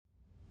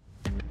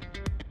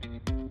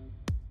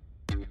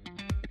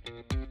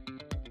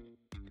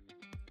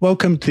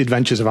Welcome to the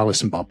Adventures of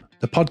Alice and Bob,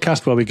 the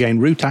podcast where we gain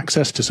root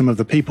access to some of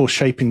the people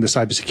shaping the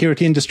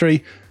cybersecurity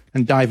industry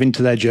and dive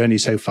into their journey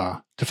so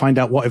far to find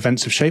out what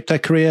events have shaped their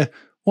career,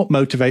 what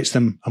motivates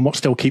them, and what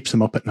still keeps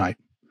them up at night.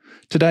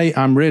 Today,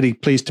 I'm really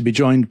pleased to be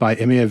joined by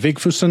Ymir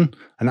Vigfusson,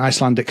 an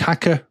Icelandic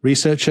hacker,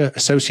 researcher,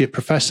 associate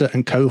professor,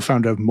 and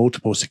co-founder of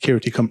multiple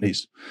security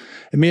companies.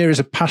 Ymir is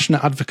a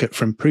passionate advocate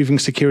for improving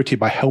security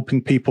by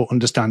helping people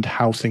understand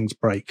how things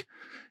break.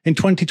 In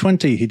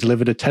 2020, he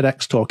delivered a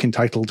TEDx talk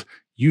entitled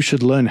 "You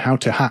Should Learn How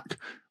to Hack,"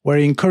 where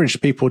he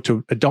encouraged people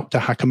to adopt a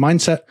hacker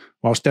mindset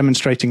whilst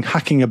demonstrating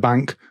hacking a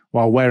bank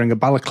while wearing a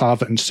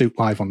balaclava and suit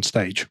live on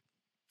stage.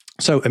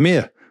 So,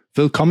 Ymir,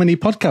 willkommen i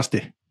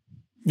podcastet.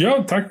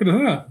 Ja, tack för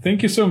det.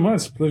 Thank you so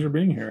much. Pleasure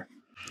being here.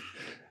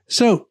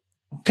 So,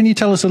 can you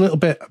tell us a little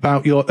bit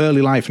about your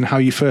early life and how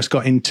you first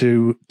got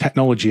into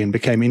technology and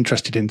became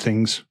interested in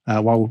things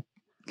while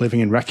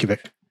living in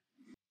Reykjavik?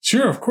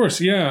 Sure, of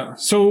course, yeah.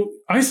 So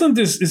Iceland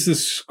is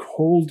this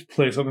cold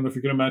place. I don't know if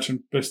you can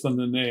imagine based on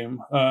the name.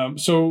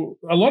 So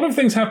a lot of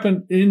things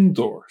happen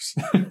indoors.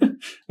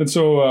 And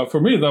so for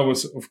me, that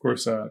was, of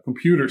course,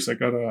 computers. I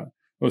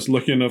was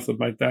lucky enough that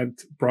my dad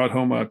brought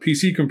home a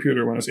PC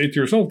computer when I was 8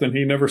 years old, and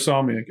he never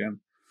saw me again.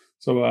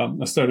 So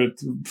I started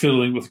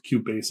fiddling with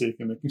QBasic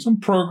and making some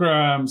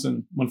programs,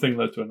 and one thing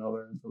led to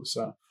another. And it was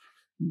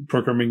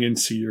programming in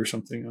C or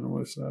something, and I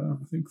was,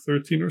 I think,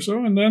 13 or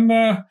so. And then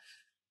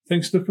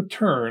things took a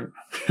turn.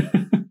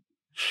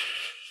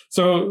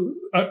 So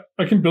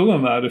I can build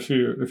on that if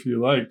you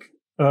like.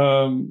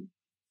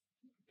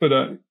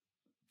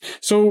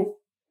 So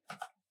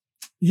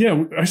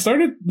yeah, I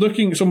started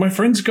looking. So my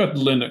friends got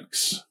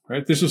Linux,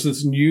 right? This was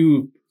this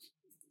new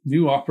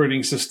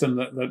operating system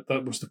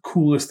that was the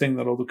coolest thing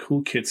that all the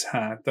cool kids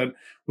had. That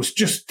was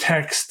just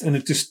text, and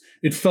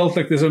it felt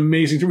like this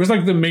amazing. It was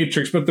like the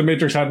Matrix, but the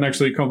Matrix hadn't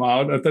actually come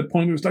out at that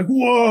point. It was like,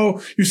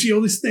 whoa, you see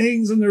all these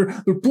things, and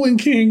they're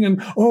blinking,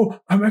 and oh,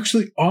 I'm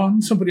actually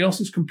on somebody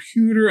else's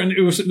computer, and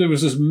there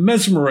was this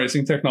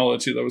mesmerizing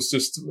technology that was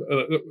just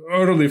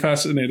utterly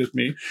fascinated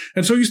me.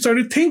 And so you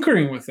started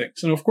tinkering with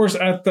things, and of course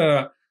at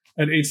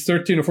age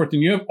 13 or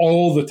 14, you have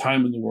all the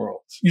time in the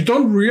world. You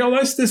don't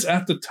realize this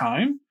at the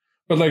time.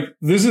 But like,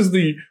 this is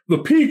the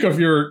peak of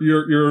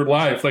your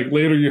life. Like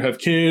later you have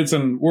kids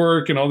and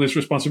work and all these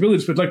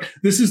responsibilities. But like,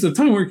 this is the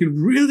time where you can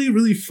really,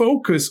 really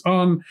focus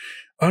on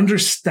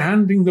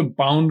understanding the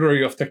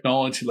boundary of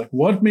technology. Like,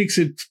 what makes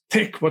it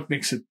tick? What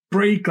makes it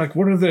break? Like,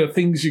 what are the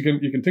things you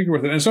can tinker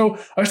with it? And so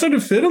I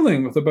started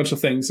fiddling with a bunch of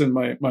things in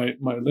my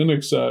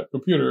Linux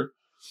computer.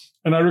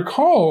 And I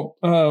recall,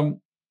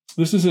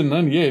 this is in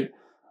 98,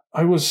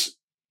 I was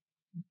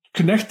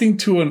connecting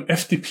to an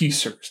FTP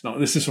service. Now,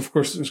 this is, of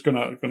course, is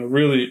gonna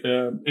really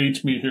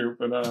age me here,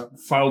 but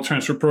file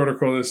transfer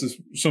protocol, this is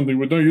something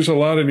we don't use a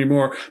lot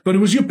anymore, but it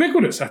was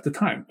ubiquitous at the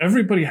time.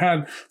 Everybody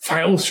had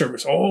file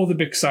service. All the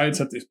big sites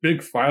had this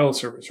big file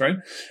service, right?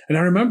 And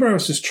I remember I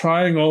was just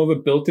trying all the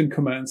built-in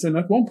commands, and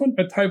at one point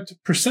I typed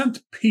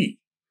 %p,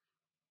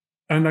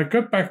 and I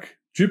got back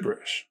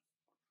gibberish.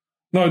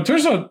 Now, it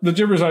turns out the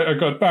gibberish I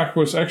got back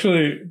was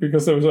actually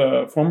because there was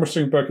a former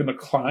string bug in the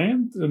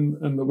client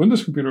in the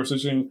Windows computer I was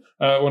using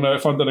when I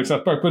found that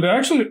exact bug. But it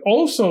actually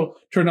also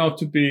turned out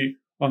to be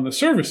on the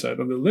server side,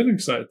 on the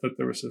Linux side, that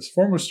there was this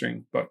former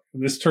string bug.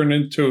 And this turned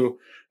into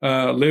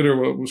later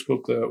what was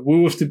called the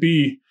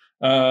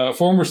WooFTB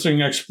former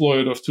string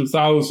exploit of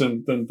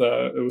 2000. And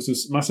it was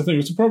this massive thing. It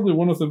was probably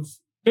one of the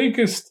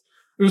biggest.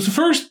 It was the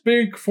first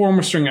big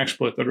former string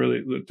exploit that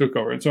really took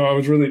over. And so I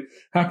was really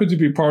happy to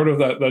be part of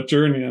that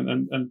journey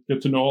and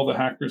get to know all the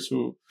hackers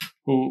who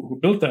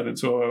built that. And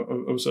so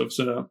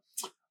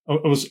I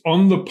was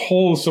on the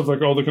pulse of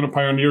like all the kind of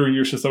pioneering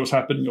years that was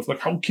happening of like,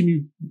 how can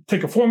you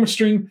take a former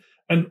string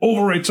and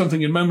overwrite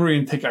something in memory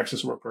and take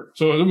access to a program?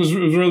 So it was a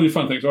really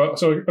fun thing.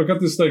 So I got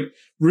this like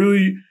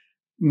really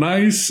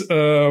nice,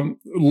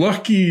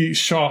 lucky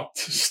shot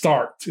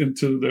start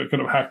into the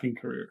kind of hacking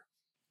career.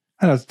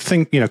 And I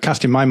think,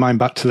 casting my mind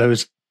back to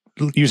those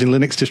using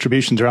Linux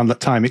distributions around that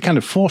time, it kind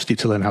of forced you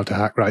to learn how to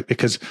hack, right?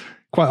 Because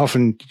quite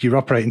often your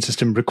operating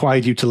system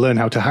required you to learn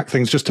how to hack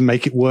things just to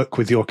make it work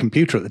with your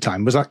computer at the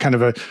time. Was that kind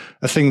of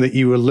a thing that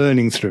you were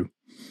learning through?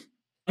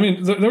 I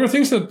mean, there were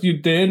things that you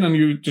did, and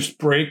you just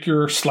break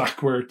your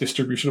Slackware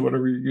distribution or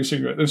whatever you're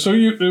using. And so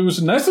it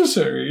was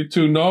necessary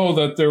to know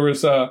that there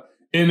was a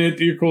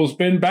init equals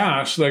bin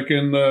bash, like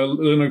in the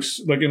Linux,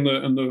 like in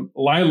the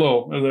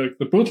Lilo, like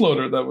the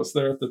bootloader that was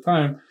there at the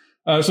time.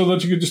 So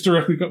that you could just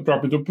directly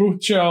drop into a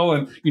boot shell,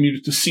 and you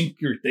needed to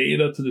sync your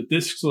data to the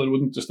disk so that it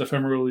wouldn't just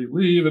ephemerally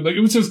leave. And like, it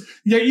was just,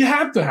 you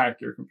had to hack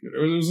your computer.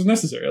 It was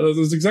necessary. That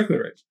was exactly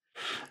right.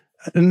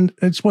 And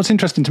what's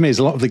interesting to me is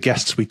a lot of the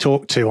guests we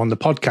talk to on the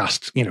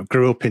podcast,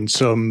 grew up in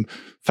some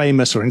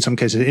famous or in some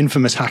cases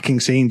infamous hacking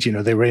scenes.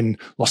 They were in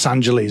Los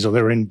Angeles or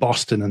they were in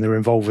Boston and they were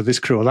involved with this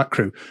crew or that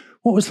crew.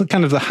 What was the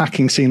kind of the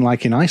hacking scene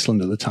like in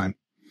Iceland at the time?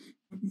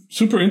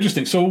 Super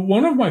interesting. So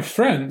one of my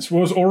friends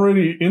was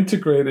already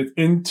integrated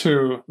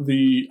into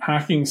the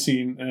hacking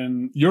scene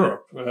in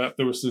Europe.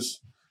 There was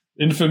this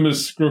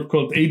infamous group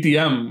called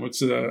ADM,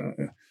 which is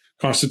a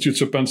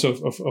constitutes a bunch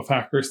of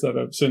hackers that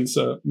have since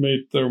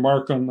made their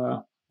mark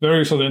on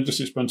various other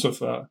industries, bunch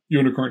of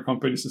unicorn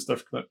companies and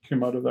stuff that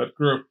came out of that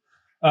group.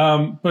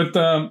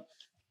 But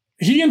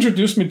he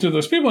introduced me to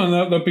those people,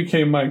 and that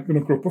became my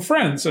group of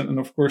friends. And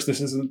of course,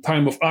 this is a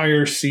time of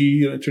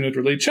IRC, Internet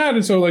Relay Chat.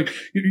 And so like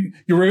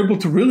you were able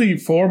to really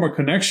form a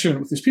connection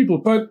with these people,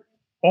 but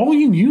all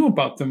you knew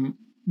about them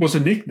was a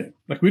nickname.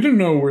 Like we didn't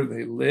know where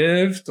they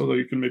lived, although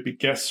you can maybe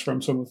guess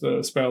from some of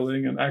the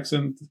spelling and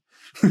accent.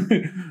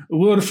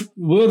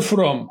 word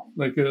from,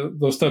 like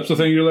those types of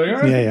things. You're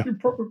like, you're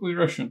probably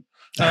Russian.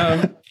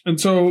 And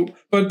so,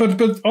 but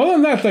other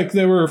than that, like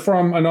they were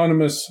from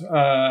anonymous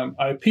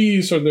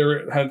IPs, or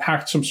they had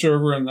hacked some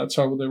server, and that's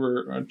how they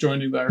were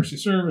joining the IRC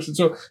service. And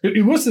so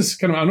it was this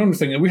kind of anonymous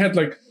thing. And we had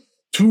like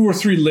 2 or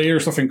 3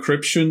 layers of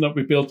encryption that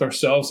we built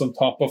ourselves on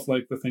top of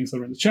like the things that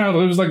were in the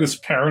channel. It was like this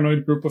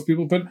paranoid group of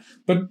people,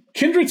 but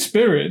kindred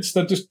spirits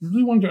that just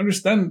really wanted to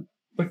understand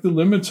like the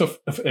limits of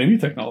any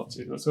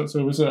technology. So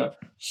it was a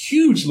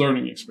huge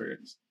learning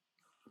experience.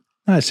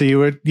 So you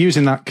were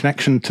using that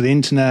connection to the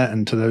internet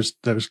and to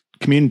those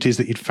communities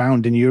that you'd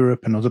found in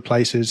Europe and other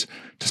places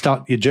to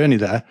start your journey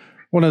there.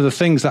 One of the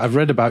things that I've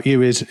read about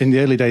you is in the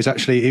early days,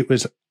 actually, it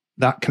was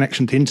that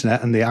connection to the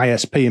internet and the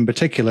ISP in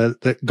particular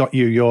that got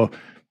you your,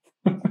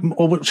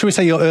 or should we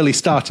say your early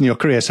start in your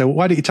career. So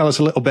why don't you tell us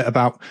a little bit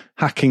about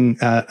hacking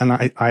an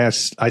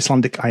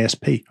Icelandic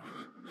ISP?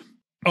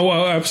 Oh,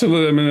 well,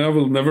 absolutely. I mean, I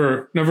will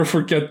never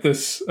forget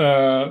this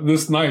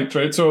night,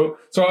 right? So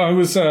I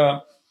was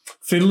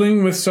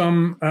fiddling with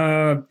some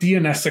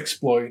DNS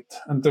exploit,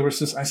 and there was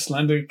this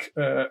Icelandic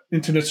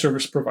internet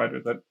service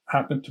provider that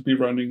happened to be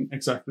running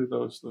exactly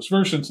those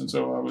versions, and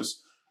so I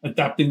was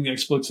adapting the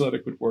exploit so that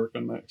it could work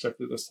on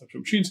exactly those types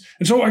of machines.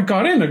 And so I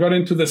got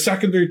into the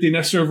secondary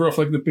DNS server of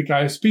like the big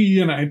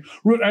ISP, and I had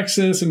root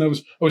access, and I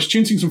was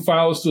changing some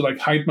files to like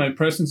hide my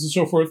presence and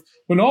so forth.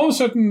 When all of a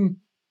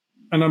sudden,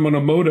 and I'm on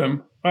a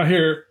modem, I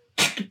hear,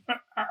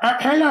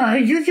 hello,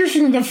 you're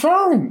using the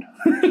phone.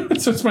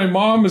 So it's my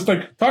mom is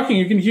like talking.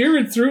 You can hear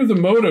it through the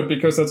modem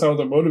because that's how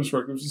the modems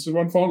work. It was just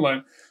one phone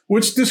line,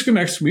 which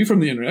disconnects me from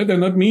the internet.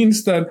 And that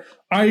means that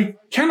I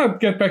cannot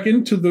get back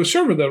into the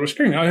server that was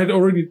screening. I had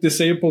already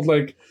disabled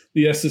like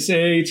the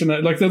SSH, and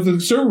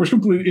the server was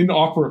completely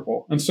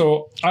inoperable. And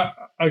so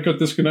I got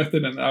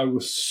disconnected, and I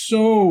was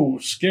so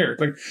scared.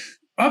 Like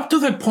up to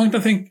that point, I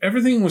think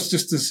everything was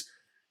just this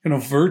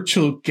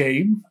virtual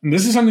game. And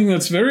this is something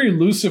that's very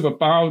elusive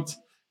about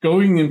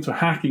going into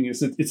hacking, is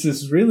that it's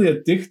this really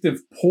addictive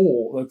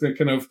pull that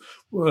kind of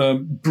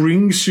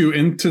brings you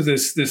into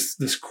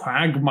this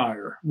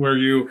quagmire where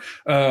you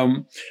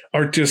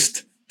are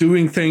just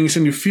doing things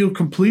and you feel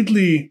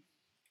completely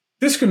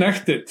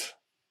disconnected,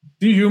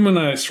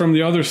 dehumanized from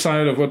the other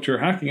side of what you're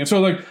hacking. And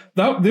so like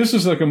this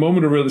is like a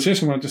moment of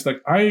realization where I'm just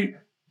like, I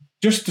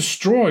just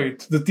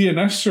destroyed the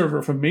DNS server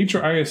of a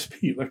major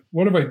ISP. Like,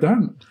 what have I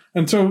done?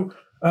 And so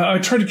I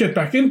tried to get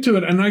back into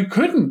it, and I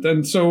couldn't.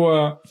 And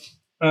so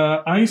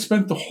I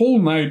spent the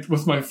whole night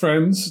with my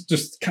friends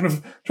just kind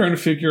of trying to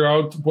figure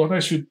out what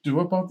I should do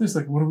about this.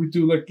 Like, what do we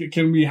do? Like,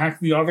 can we hack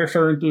the other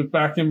server and do it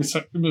back? And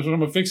I'm going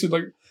to fix it.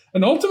 Like,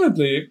 and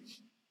ultimately,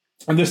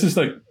 and this is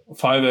like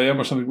 5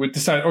 a.m. or something, we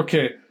decided,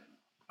 okay,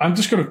 I'm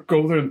just going to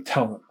go there and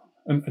tell them,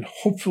 and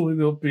hopefully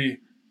they'll be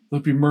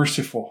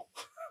merciful.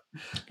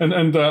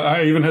 And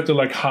I even had to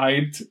like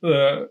hide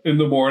in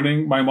the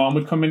morning. My mom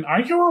would come in, are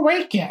you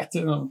awake yet?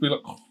 And I'll be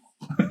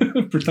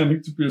like,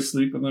 pretending to be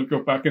asleep, and then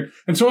go back in.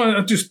 And so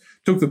I just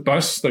took the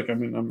bus. Like, I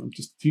mean, I'm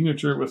just a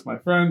teenager with my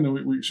friend,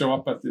 and we show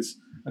up at this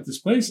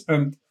place,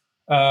 and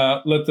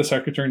let the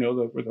secretary know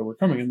that we're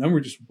coming. And then we're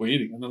just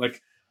waiting. And then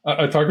like,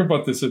 I talk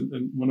about this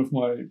in one of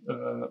my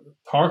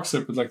talks,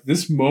 but like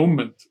this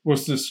moment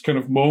was this kind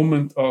of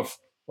moment of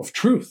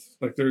truth.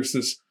 Like there's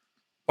this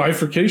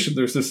bifurcation,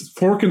 there's this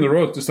fork in the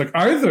road. It's like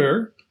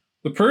either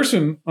the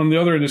person on the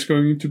other end is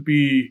going to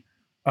be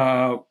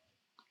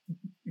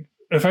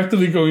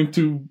effectively going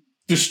to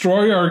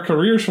destroy our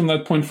careers from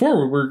that point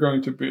forward. We're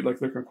going to be like,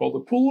 they're going to call the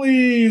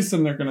police,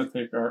 and they're going to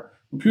take our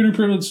computing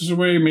privileges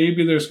away.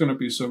 Maybe there's going to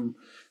be some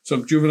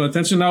juvenile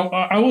detention. Now,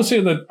 I will say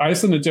that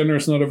Iceland in general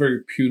is not a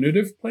very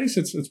punitive place.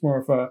 It's more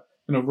of a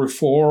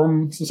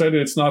reform society.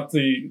 It's not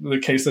the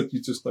case that you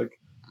just like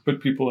put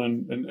people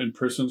in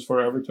prisons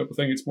forever type of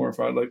thing. It's more of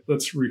a like,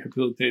 let's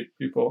rehabilitate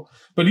people.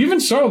 But even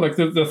so, like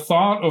the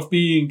thought of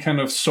being kind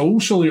of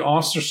socially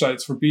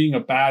ostracized for being a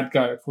bad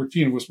guy at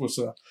 14 was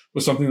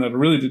something that I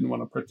really didn't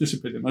want to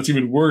participate in. That's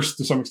even worse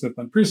to some extent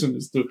than prison,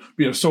 is to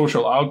be a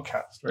social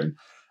outcast, right?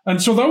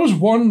 And so that was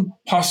one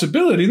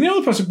possibility. And the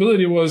other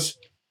possibility was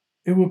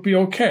it would be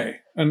okay.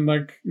 And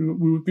like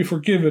we would be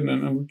forgiven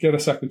and we'd get a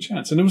second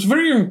chance. And it was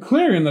very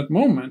unclear in that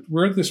moment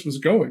where this was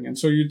going. And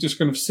so you just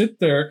kind of sit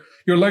there.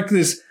 You're like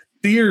this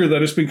deer that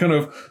has been kind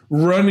of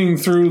running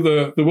through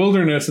the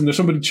wilderness, and there's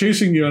somebody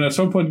chasing you. And at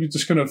some point you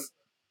just kind of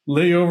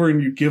lay over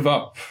and you give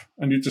up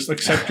and you just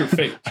accept your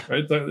fate,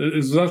 right? That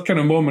is that kind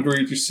of moment where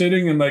you're just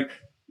sitting and like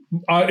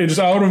it is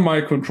out of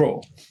my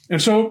control.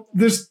 And so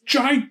this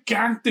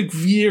gigantic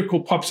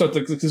vehicle pops out,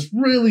 like this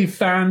really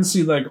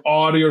fancy, like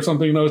Audi or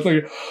something. And I was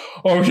like,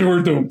 oh, you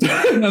were doomed.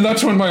 And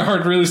that's when my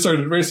heart really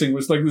started racing. It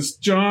was like this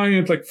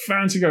giant, like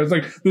fancy guy. It's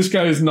like, this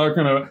guy is not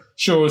going to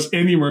show us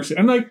any mercy.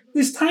 And like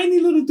this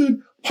tiny little dude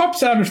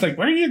pops out and is like,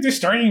 why are you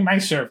destroying my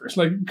servers?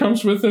 Like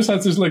comes with us,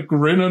 has this like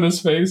grin on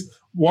his face,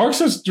 walks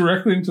us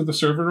directly into the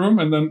server room.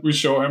 And then we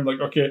show him like,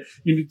 okay,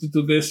 you need to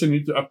do this. You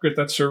need to upgrade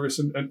that service.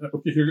 And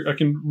okay, here I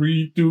can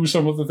redo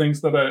some of the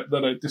things that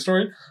I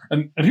destroyed.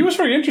 And he was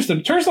very interested.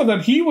 It turns out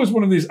that he was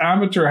one of these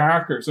amateur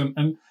hackers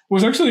and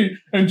was actually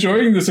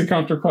enjoying this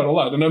encounter quite a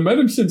lot. And I met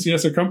him since he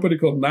has a company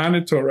called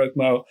Nanito right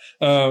now.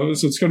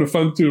 So it's kind of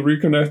fun to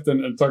reconnect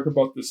and talk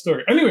about this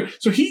story. Anyway,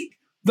 so he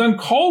then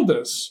called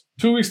us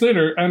 2 weeks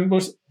later and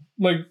was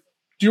like,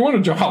 do you want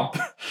a job?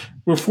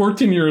 We're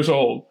 14 years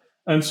old.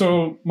 And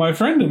so my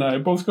friend and I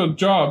both got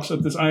jobs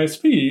at this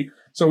ISP.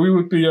 So we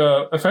would be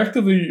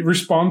effectively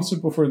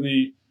responsible for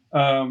the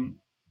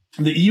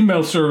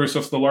email service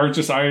of the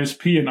largest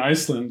ISP in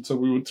Iceland. So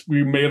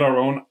we made our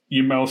own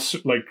email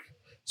like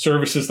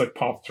services like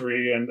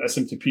POP3 and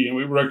SMTP, and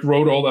we like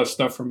wrote all that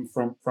stuff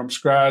from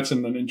scratch,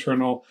 and then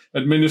internal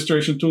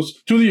administration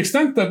tools to the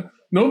extent that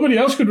nobody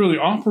else could really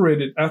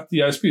operate it at the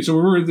ISP. So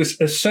we were this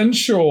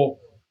essential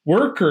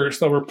workers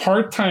that were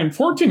part-time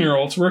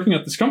 14-year-olds working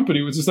at this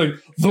company, which is like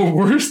the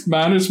worst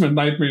management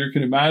nightmare you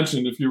can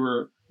imagine if you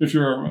were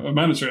a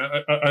manager.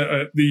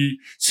 The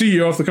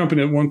CEO of the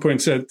company at one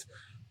point said,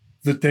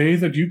 the day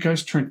that you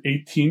guys turned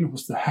 18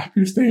 was the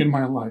happiest day in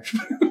my life.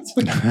 It's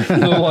like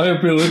the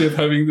liability of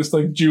having this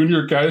like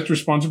junior guys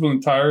responsible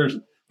entire,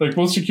 like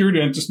both security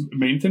and just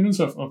maintenance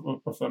of an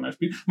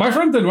ISP. My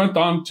friend then went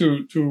on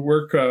to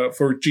work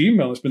for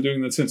Gmail. Has been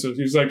doing that since. So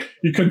he's like,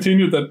 he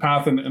continued that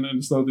path and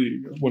is now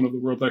one of the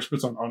world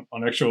experts on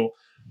actual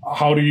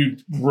how do you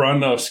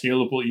run a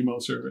scalable email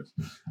service.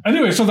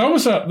 Anyway, so that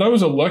was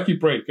a lucky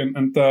break, and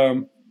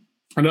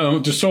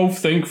I'm just so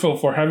thankful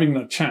for having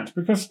that chance,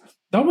 because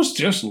that was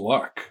just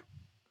luck.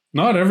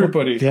 Not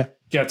everybody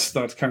gets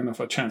that kind of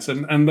a chance.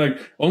 And like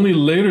only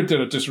later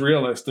did I just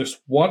realize this,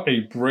 what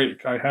a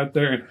break I had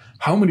there and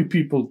how many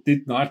people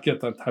did not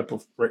get that type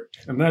of break.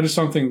 And that is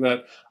something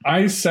that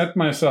I set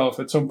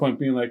myself at some point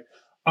being like,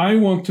 I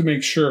want to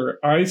make sure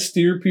I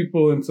steer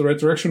people into the right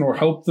direction or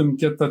help them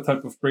get that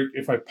type of break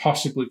if I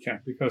possibly can,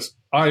 because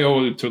I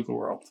owe it to the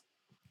world.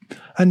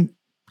 And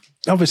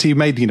obviously you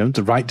made,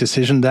 the right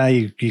decision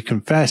there. You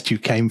confessed, you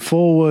came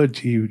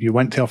forward, you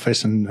went to the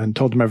office and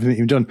told them everything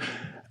you've done.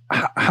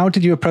 How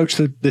did you approach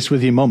this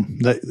with your mum?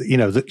 That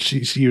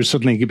you were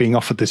suddenly being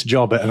offered this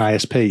job at an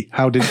ISP.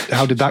 How did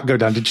that go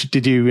down?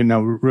 Did you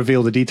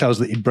reveal the details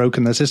that you'd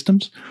broken their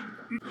systems?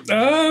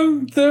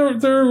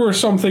 There were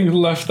some things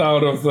left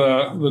out of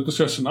the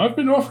discussion. I've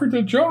been offered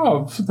a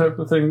job type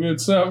of thing.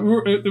 It's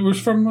it was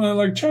from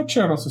like chat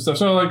channels and stuff.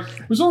 So like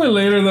it was only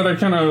later that I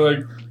kind of like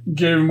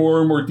gave more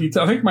and more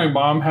detail. I think my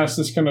mom has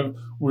this kind of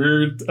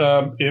weird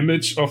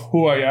image of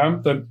who I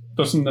am that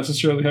doesn't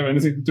necessarily have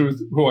anything to do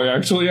with who I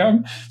actually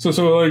am. So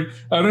like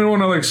I didn't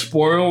want to like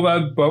spoil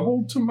that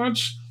bubble too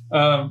much.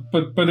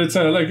 But it's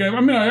like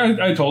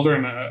I told her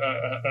and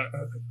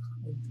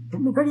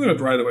probably not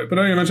right away, but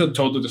I eventually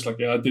told her just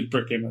like, I did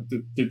break in, I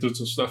did do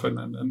some stuff, and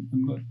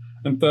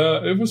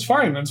it was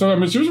fine. And so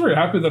she was very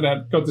happy that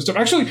I got this job.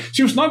 Actually,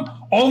 she was not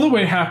all the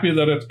way happy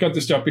that I got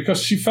this job,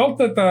 because she felt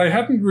that I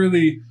hadn't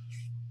really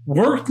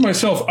worked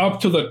myself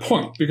up to that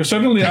point, because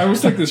suddenly I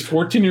was like this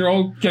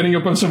 14-year-old getting a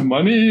bunch of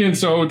money, and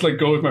so I would like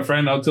go with my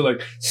friend out to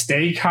like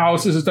steak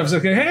houses and stuff. It's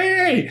like,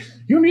 hey,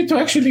 you need to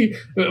actually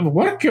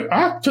work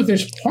up to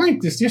this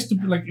point. It's just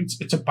like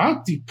it's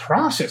about the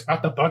process,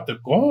 not about the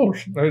goal,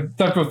 right?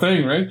 Type of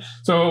thing, right?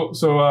 So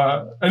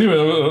anyway,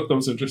 that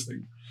was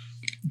interesting.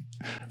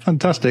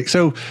 Fantastic.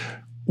 So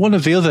one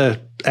of the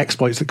other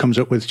exploits that comes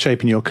up with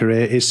shaping your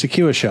career is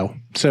Secure Shell.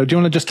 So do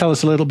you want to just tell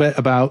us a little bit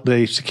about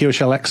the Secure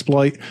Shell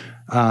exploit,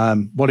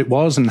 what it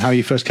was and how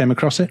you first came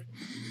across it?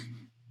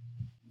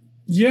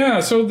 Yeah,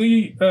 so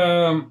the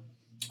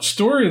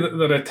story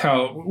that I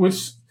tell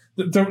was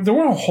there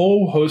were a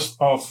whole host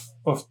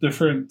of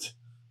different,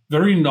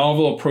 very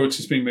novel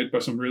approaches being made by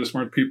some really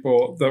smart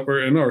people that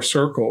were in our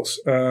circles.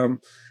 And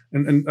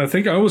I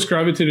think I always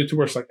gravitated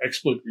towards like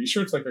exploit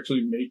research, like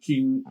actually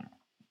making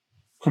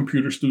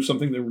computers do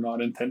something they were not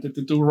intended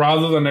to do,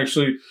 rather than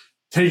actually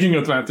taking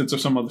advantage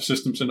of some other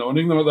systems and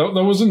owning them.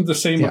 That wasn't the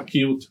same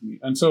appeal to me.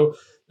 And so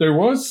there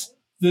was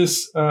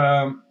this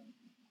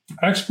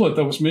exploit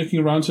that was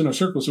making rounds in our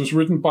circles. It was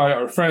written by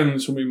our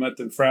friends whom we met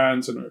in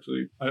France, and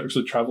I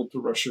actually traveled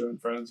to Russia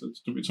and France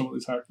to meet some of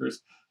these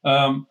hackers.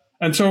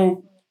 And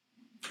so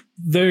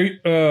they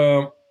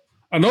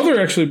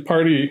another actually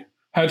party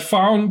had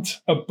found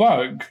a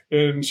bug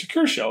in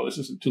Secure Shell. This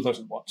is in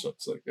 2001, so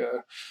it's like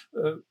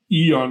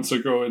eons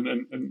ago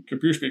in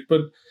computer speak.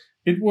 But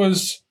it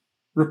was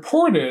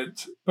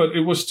reported, but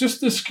it was just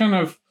this kind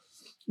of,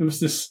 it was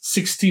this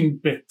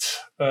 16-bit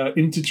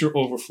integer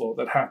overflow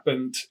that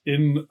happened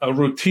in a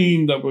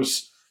routine that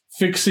was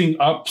fixing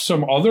up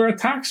some other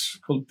attacks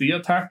called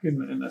D-attack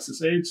in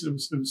SSH. It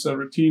was a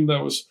routine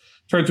that was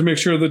trying to make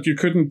sure that you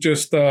couldn't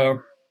just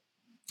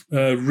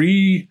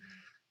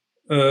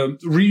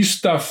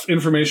restuff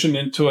information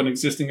into an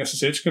existing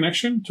SSH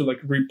connection to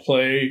like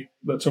replay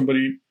that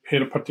somebody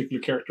hit a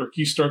particular character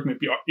keystroke,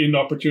 maybe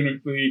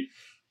inopportunely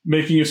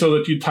making it so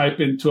that you type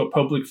into a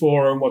public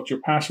forum what your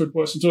password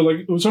was. And so like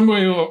it was some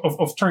way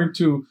of trying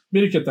to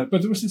mitigate that.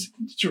 But there was this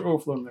integer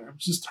overflow in there. It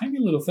was this tiny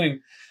little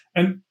thing.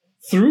 And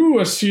through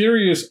a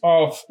series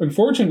of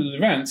unfortunate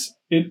events,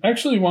 it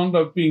actually wound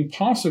up being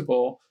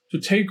possible to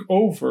take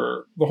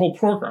over the whole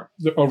program.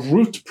 A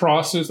root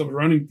process that was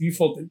running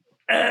default in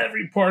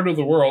every part of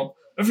the world,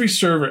 every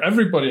server,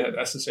 everybody had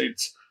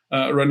SSH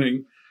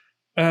running,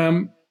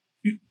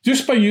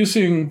 just by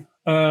using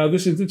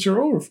this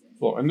integer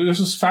overflow. And this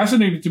was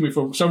fascinating to me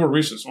for several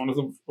reasons. One of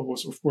them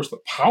was, of course, the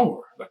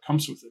power that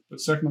comes with it. But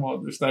second of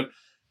all is that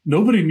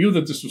nobody knew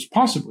that this was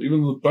possible.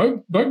 Even though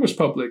the bug was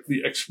public,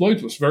 the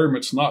exploit was very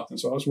much not. And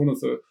so I was one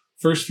of the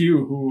first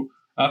few who,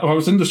 I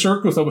was in the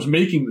circles that was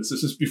making this.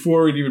 This is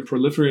before it even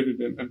proliferated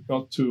and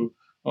got to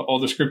all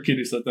the script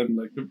kiddies that then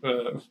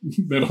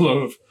made a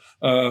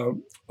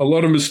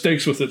lot of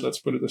mistakes with it. Let's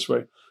put it this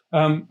way.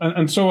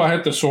 And so I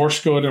had the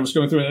source code and I was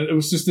going through it. It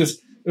was just this.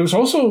 It was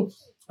also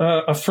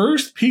a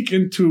first peek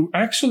into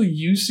actually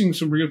using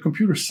some real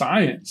computer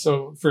science.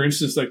 So, for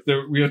instance,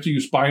 we had to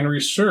use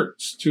binary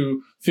search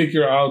to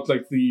figure out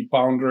like the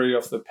boundary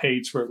of the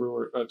page where we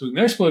were doing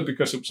the exploit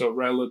because it was a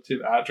relative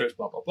address,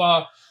 blah blah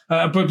blah.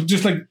 But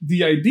just like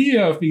the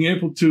idea of being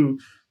able to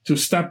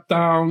step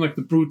down like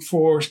the brute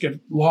force,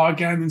 get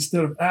login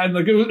instead of add,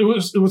 like it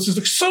was just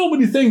like so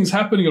many things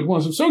happening at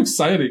once. It was so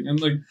exciting, and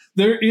like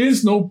there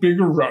is no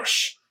bigger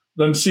rush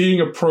than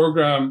seeing a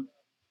program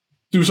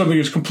do something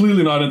it's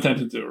completely not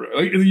intended to.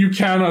 Right? Like you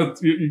cannot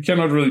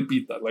really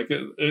beat that. Like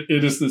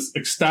it is this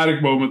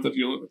ecstatic moment that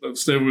you'll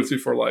stay with you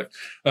for life.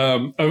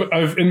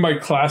 I've in my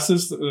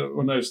classes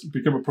when I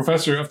became a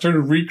professor, I've tried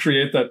to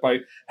recreate that by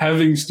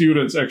having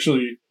students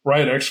actually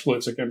write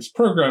exploits against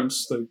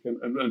programs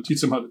and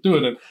teach them how to do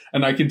it.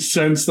 And I can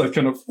sense that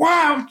kind of,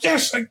 wow,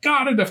 yes, I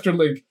got it after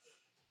like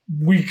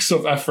weeks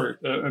of effort.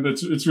 And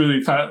it's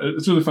really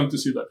fun to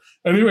see that.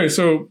 Anyway,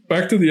 so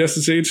back to the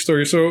SSH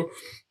story. So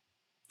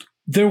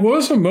there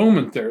was a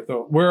moment there,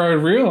 though, where I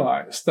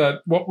realized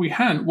that what we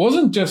had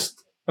wasn't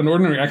just an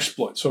ordinary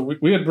exploit. So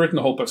we had written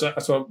a whole bunch.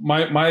 So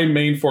my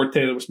main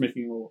forte was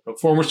making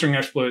forward string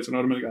exploits and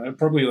automatic. I had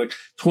probably like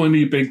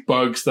 20 big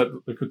bugs that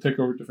could take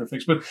over different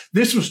things. But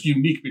this was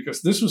unique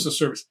because this was a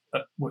service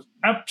that was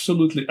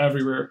absolutely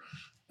everywhere,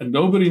 and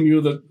nobody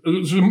knew that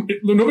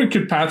nobody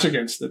could patch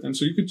against it, and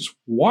so you could just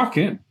walk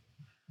in.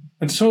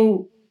 And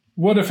so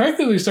what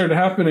effectively started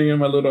happening in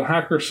my little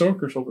hacker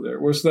circles over there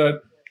was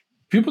that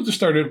people just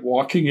started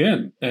walking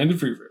in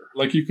everywhere.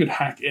 Like you could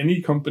hack any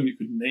company you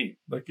could name.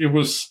 Like it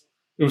was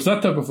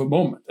that type of a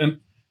moment. And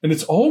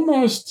it's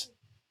almost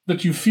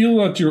that you feel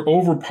that you're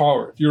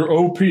overpowered, you're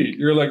OP.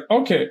 You're like,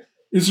 okay,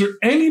 is there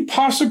any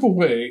possible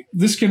way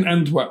this can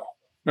end well?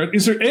 Right?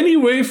 Is there any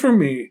way for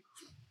me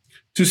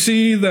to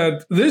see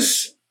that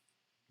this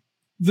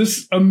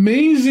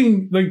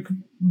amazing like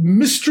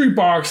mystery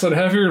box that I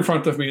have here in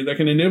front of me that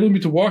can enable me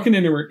to walk in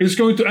anywhere is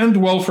going to end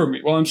well for me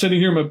while I'm sitting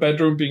here in my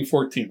bedroom being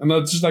 14. And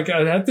that's just like,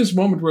 I had this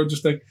moment where I'm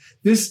just like,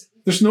 there's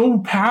no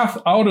path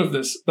out of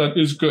this that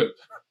is good.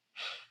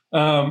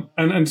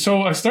 And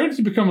so I started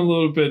to become a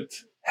little bit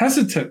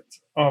hesitant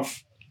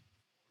of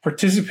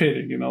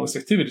participating in all these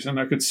activities. And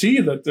I could see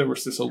that there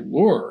was this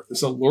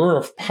allure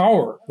of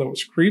power that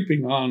was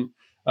creeping on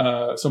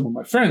some of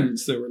my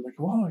friends. They were like,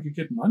 "Wow, I could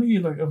get money.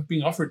 Like I was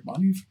being offered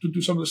money to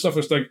do some of this stuff."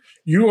 It's like,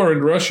 you are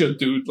in Russia,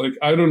 dude. Like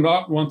I do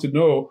not want to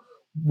know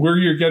where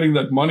you're getting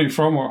that money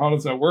from or how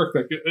does that work.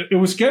 Like it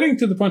was getting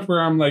to the point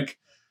where I'm like,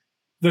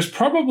 there's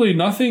probably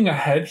nothing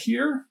ahead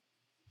here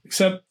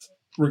except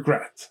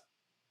regret.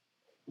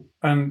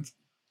 And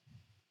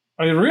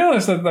I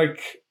realized that like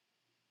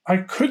I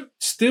could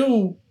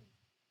still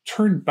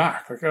turn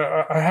back. Like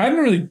I hadn't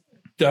really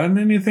done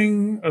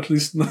anything, at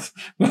least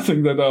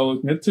nothing that I'll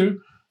admit to,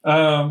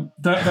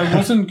 that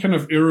wasn't kind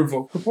of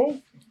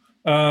irrevocable.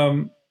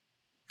 And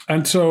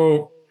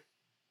so,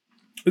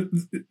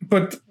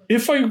 but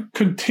if I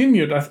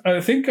continued,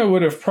 I think I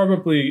would have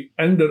probably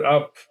ended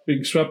up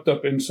being swept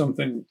up in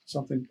something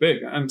big.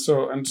 And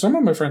some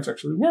of my friends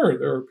actually were.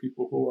 There are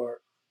people who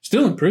are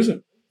still in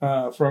prison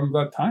from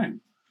that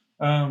time,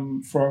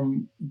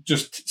 from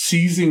just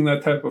seizing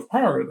that type of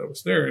power that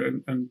was there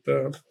and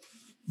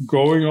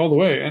going all the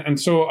way. And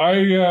so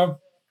I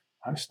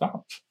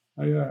stopped.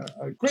 I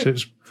quit. So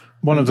it's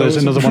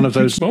another one of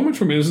those moment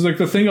for me. This is like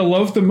the thing I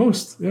love the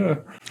most. Yeah.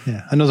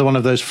 Another one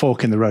of those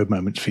fork in the road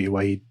moments for you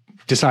where you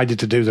decided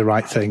to do the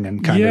right thing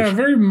and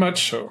very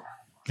much so.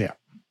 Yeah.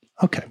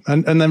 Okay.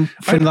 And then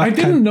from I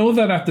didn't know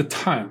that at the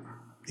time.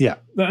 Yeah.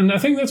 And I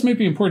think that's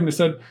maybe important is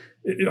that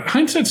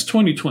hindsight's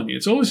 20/20.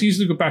 It's always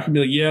easy to go back and be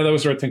like, yeah, that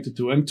was the right thing to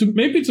do. And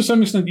to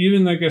some extent,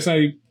 even like as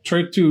I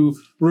try to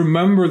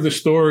remember the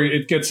story,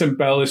 it gets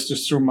embellished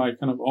just through my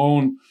kind of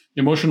own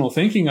emotional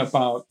thinking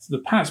about the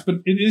past. But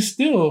it is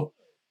still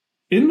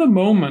in the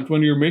moment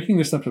when you're making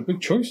this type of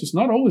big choice, it's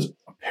not always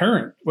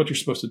apparent what you're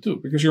supposed to do,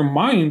 because your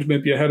mind may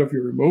be ahead of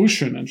your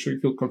emotion, and so you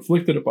feel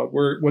conflicted about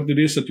what it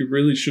is that you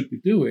really should be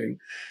doing.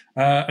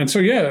 And so,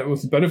 yeah,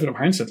 with the benefit of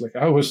hindsight, like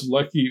I was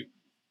lucky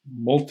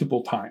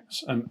multiple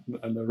times, and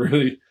I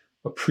really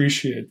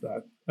appreciate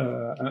that.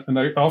 And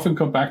I often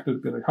come back to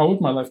be like, how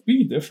would my life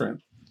be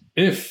different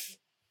if,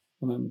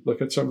 and then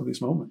look at some of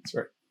these moments,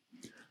 right?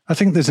 I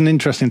think there's an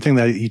interesting thing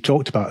that you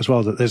talked about as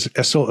well, that there's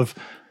a sort of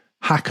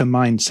hacker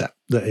mindset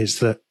that is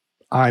that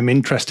I'm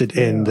interested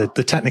in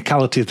the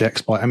technicality of the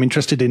exploit. I'm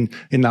interested in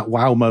that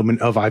wow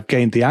moment of I've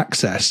gained the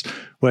access,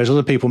 whereas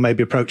other people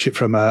maybe approach it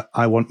from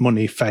I want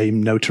money,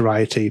 fame,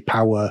 notoriety,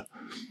 power,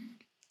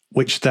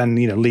 which then,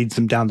 leads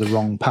them down the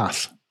wrong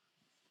path.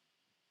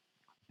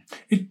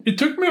 It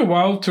took me a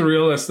while to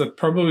realize that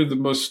probably the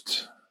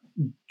most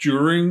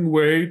enduring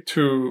way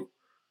to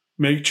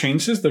make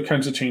changes, the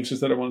kinds of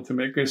changes that I want to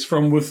make, is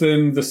from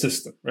within the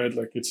system, right?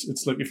 Like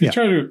it's like if you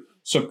try to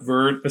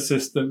subvert a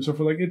system, so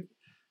for like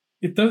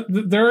it does,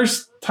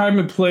 there's time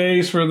and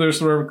place where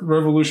there's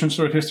revolutions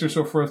throughout history and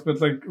so forth, but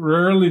like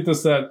rarely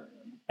does that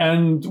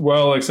end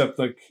well, except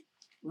like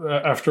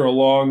after a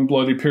long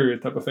bloody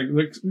period type of thing.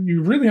 Like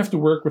you really have to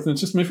work within the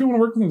system. If you want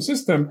to work within the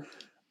system,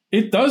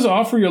 it does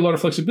offer you a lot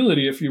of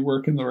flexibility if you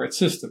work in the right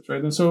systems,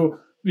 right? And so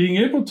being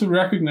able to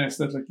recognize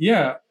that, like,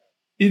 yeah,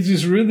 it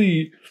is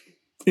really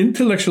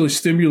intellectually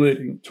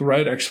stimulating to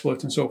write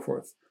exploits and so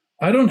forth.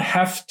 I don't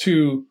have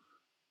to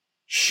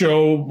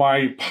show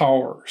my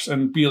powers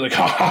and be like,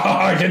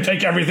 I can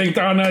take everything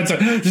down. This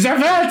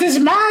is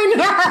mine.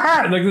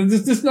 Like,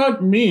 this is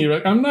not me.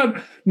 Like, I'm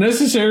not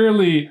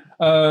necessarily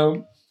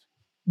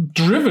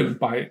driven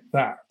by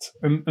that.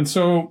 And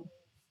so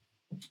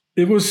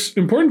it was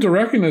important to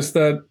recognize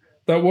that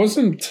that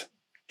wasn't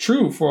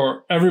true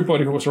for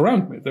everybody who was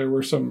around me. There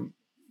were some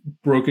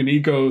broken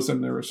egos,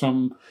 and there were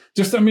some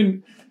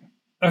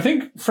I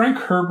think Frank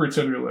Herbert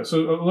said it really.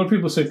 So a lot of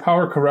people say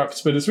power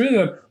corrupts, but it's really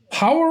that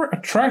power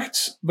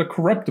attracts the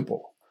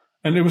corruptible.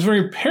 And it was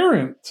very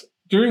apparent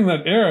during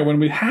that era when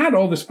we had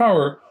all this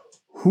power,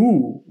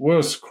 who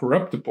was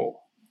corruptible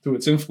to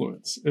its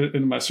influence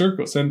in my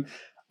circles. And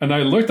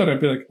I looked at it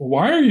and be like,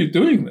 why are you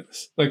doing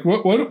this? Like,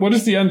 what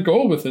is the end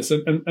goal with this?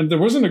 And there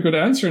wasn't a good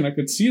answer. And I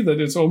could see that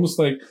it's almost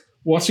like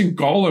watching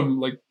Gollum,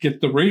 like,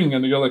 get the ring.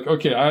 And you're like,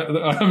 okay,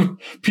 I'm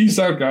peace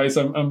out, guys.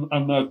 I'm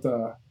not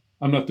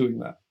doing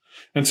that.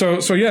 And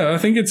so yeah, I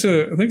think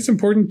it's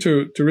important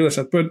to realize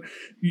that. But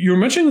you're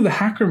mentioning the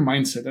hacker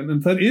mindset,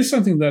 and that is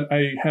something that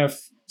I have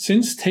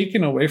since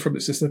taken away from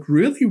this. Is that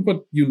really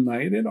what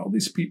united all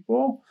these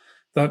people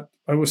that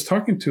I was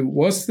talking to?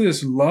 Was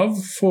this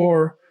love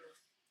for,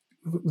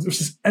 there's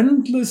this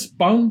endless,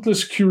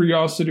 boundless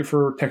curiosity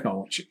for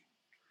technology,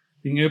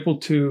 being able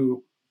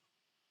to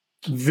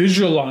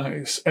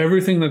visualize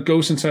everything that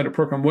goes inside a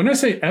program. When I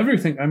say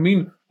everything, I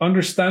mean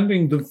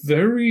understanding the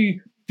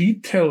very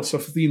details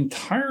of the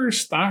entire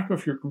stack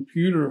of your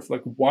computer, of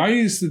like, why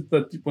is it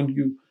that when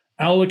you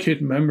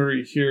allocate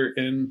memory here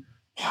in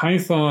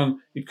Python,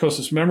 it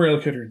causes memory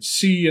allocator in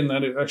C, and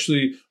that it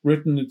actually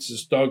written, it's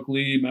this Doug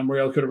Lee memory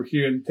allocator over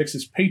here, and it takes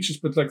these pages,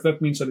 but like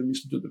that means that it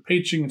needs to do the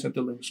paging inside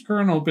the Linux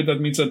kernel, but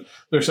that means that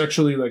there's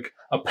actually like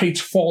a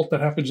page fault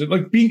that happens.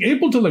 Like being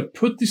able to like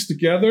put this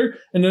together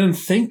and then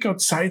think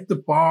outside the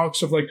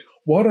box of like,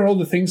 what are all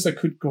the things that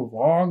could go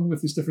wrong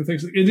with these different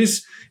things? It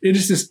is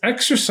this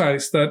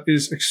exercise that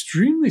is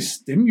extremely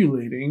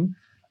stimulating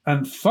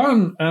and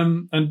fun,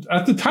 and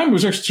at the time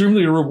was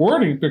extremely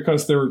rewarding,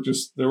 because there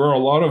were a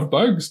lot of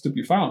bugs to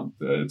be found.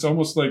 It's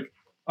almost like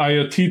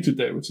IoT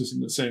today, which is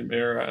in the same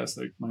era as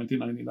like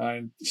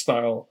 1999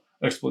 style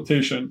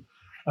exploitation.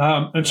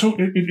 And so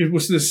it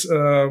was this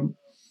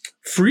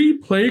free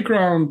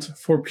playground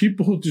for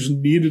people who just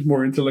needed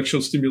more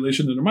intellectual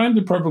stimulation in their mind.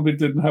 They probably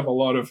didn't have a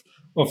lot of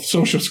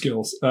social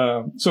skills.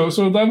 So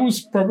that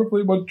was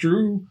probably what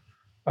drew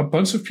a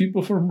bunch of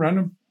people from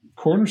random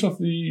corners of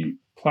the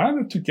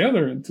planet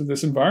together into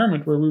this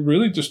environment where we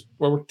really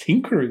where we're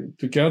tinkering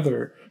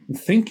together and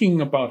thinking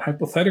about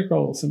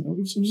hypotheticals. And it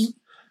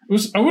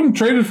was I wouldn't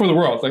trade it for the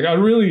world. Like, I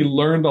really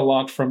learned a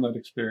lot from that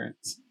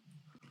experience.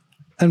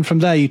 And from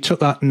there, you took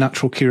that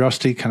natural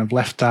curiosity, kind of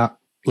left that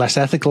less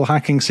ethical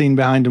hacking scene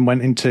behind, and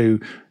went into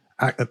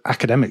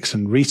academics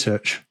and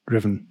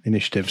research-driven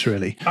initiatives,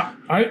 really.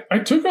 I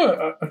took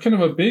a kind of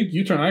a big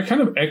U-turn. I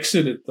kind of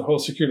exited the whole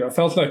security. I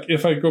felt like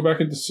if I go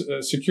back into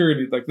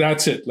security, like,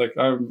 that's it. Like,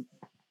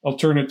 I'll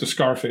turn it to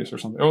Scarface or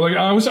something. Or like,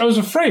 I was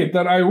afraid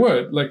that I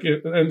would. Like,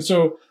 and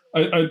so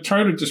I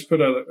tried to just put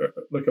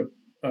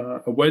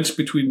a wedge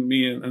between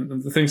me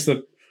and the things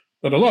that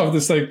I love.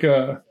 It's like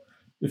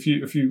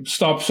if you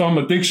stop some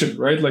addiction,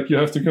 right? Like, you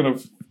have to kind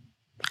of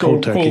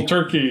cold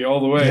turkey all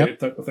the way, yep,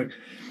 type of thing.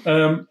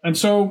 And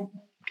so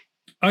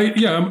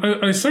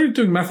I started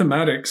doing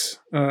mathematics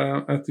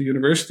at the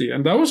university,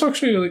 and that was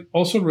actually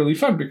also really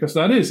fun, because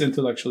that is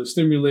intellectually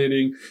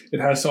stimulating.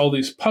 It has all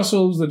these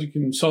puzzles that you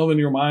can solve in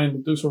your mind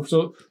and do so.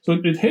 So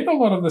it hit a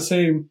lot of the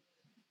same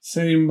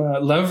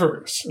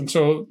levers, and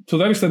so to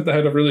that extent, I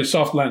had a really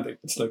soft landing.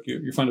 It's like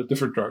you find a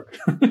different drug,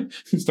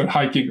 you start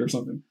hiking or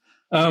something.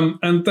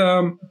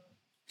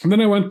 And then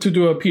I went to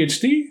do a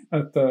PhD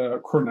at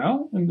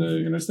Cornell in the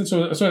United States.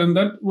 And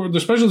the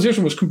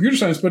specialization was computer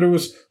science, but it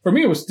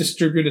was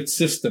distributed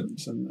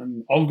systems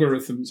and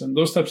algorithms and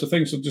those types of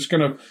things. So just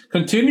kind of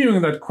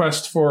continuing that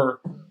quest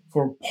for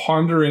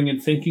pondering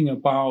and thinking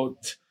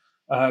about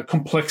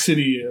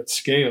complexity at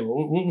scale.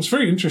 It was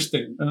very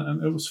interesting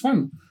and it was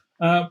fun.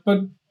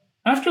 But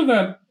after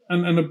that,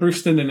 and a brief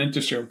stint in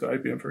industry, I went to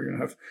IBM for a year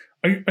and a half.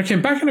 I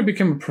came back and I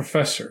became a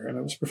professor, and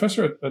I was a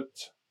professor at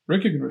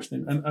Reykjavik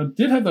University. And I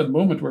did have that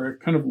moment where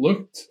I kind of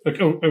looked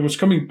like, I was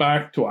coming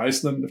back to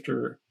Iceland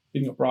after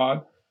being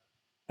abroad.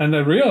 And I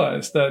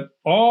realized that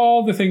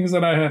all the things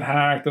that I had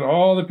hacked and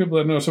all the people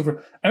that I know, so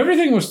forth,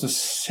 everything was the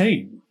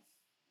same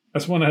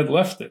as when I had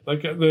left it.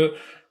 Like the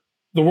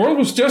world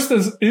was just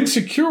as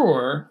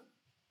insecure,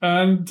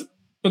 but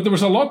there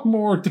was a lot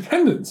more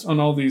dependence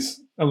on all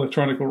these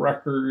electronic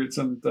records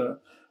and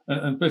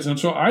bits. And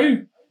so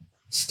I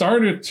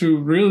started to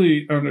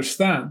really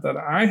understand that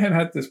I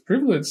had this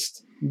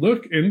privileged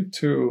look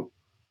into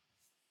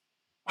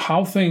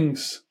how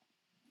things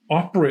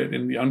operate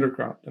in the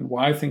underground and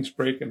why things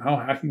break and how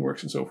hacking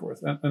works and so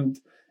forth. And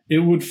it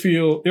would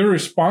feel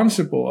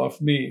irresponsible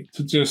of me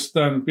to just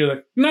then be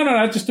like, no,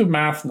 I just do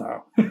math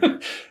now.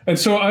 And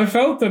so I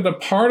felt that a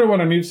part of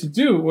what I needed to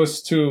do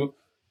was to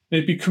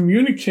maybe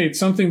communicate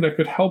something that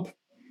could help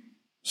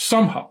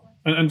somehow.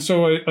 And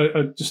so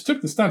I just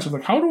took the stance of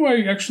like, how do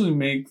I actually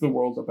make the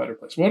world a better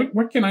place?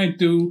 What can I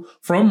do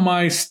from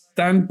my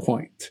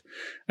standpoint?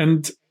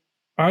 And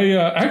I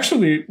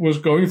actually was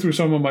going through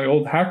some of my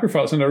old hacker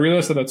files, and I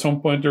realized that at some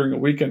point during a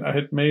weekend, I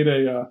had made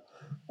a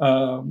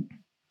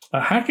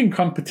hacking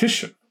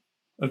competition.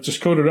 I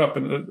just coded up,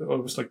 and it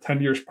was like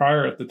 10 years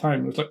prior at the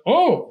time. It was like,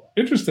 oh,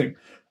 interesting.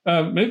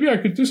 Maybe I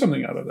could do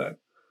something out of that.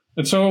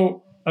 And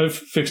so I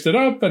fixed it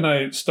up and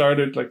I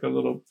started like a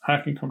little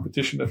hacking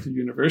competition at the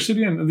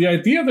university. And the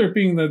idea there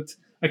being that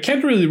I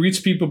can't really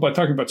reach people by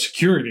talking about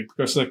security,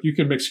 because like you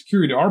can make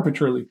security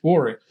arbitrarily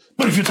boring.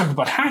 But if you talk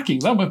about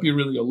hacking, that might be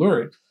really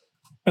alluring.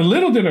 And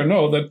little did I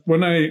know that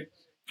when I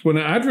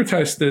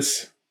advertised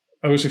this,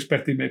 I was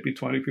expecting maybe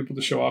 20 people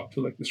to show up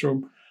to like this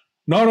room.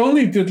 Not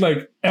only did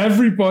like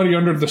everybody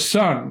under the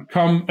sun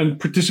come and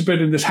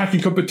participate in this hacking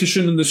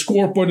competition and the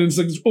scoreboard, and it's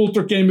like this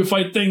ultra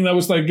gamified thing that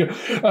was like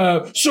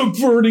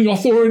subverting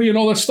authority and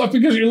all that stuff,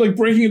 because you're like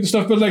breaking into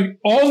stuff, but like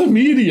all the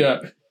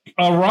media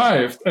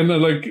arrived and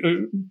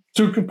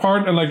took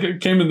part, and like it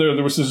came in there.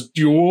 There was this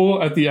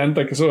duel at the end.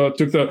 Like, so I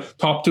took the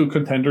top two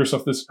contenders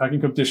of this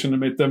hacking competition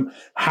and made them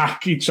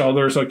hack each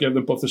other. So I gave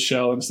them both a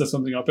shell and set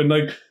something up. And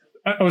like,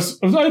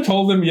 I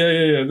told them,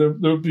 yeah. There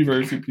would be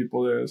very few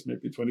people there. There's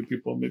maybe 20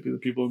 people, maybe the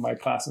people in my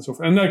class and so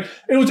forth. And like,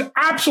 it was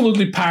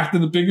absolutely packed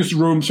in the biggest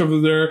rooms over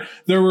there.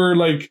 There were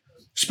like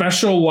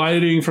special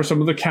lighting for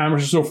some of the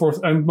cameras and so forth.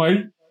 And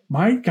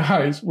my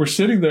guys were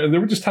sitting there and they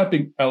were just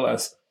typing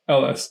LS,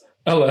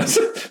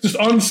 just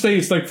on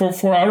stage, like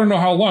for I don't know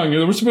how long.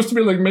 They were supposed to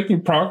be like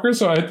making progress.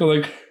 So I had to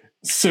like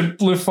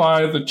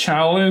simplify the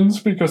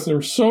challenge because they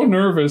were so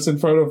nervous in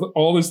front of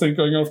all this thing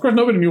going on. Of course,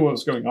 nobody knew what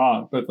was going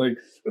on, but like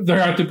there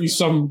had to be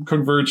some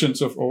convergence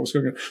of what was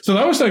going on. So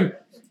that was like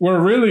where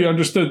I really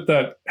understood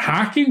that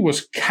hacking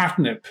was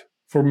catnip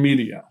for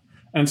media.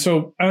 And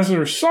so as a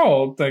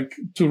result, like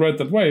to ride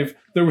that wave,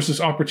 there was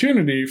this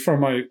opportunity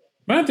from my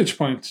vantage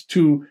point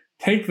to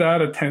take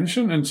that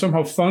attention and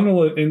somehow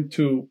funnel it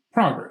into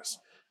progress.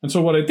 And so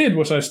what I did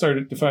was I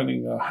started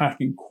defining a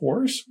hacking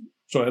course.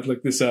 So I had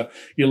like this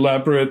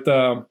elaborate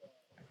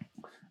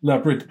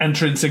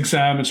entrance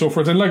exam and so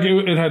forth. And like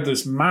it had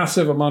this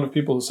massive amount of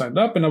people who signed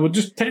up, and I would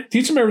just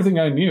teach them everything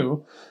I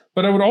knew.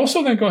 But I would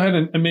also then go ahead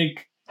and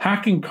make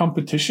hacking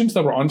competitions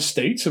that were on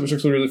stage. It was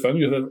actually really fun.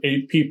 You had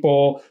 8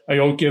 people. I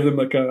all gave them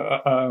like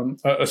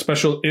a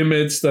special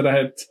image that I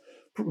had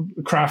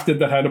crafted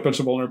that had a bunch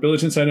of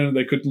vulnerabilities inside it, and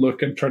they could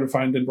look and try to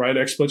find and write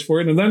exploits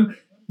for it. And then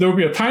there would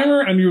be a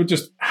timer, and you would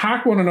just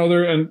hack one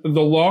another. And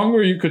the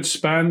longer you could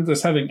spend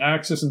as having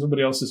access in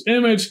somebody else's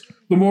image,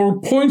 the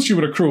more points you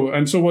would accrue.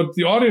 And so what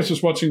the audience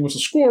was watching was a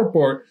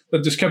scoreboard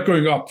that just kept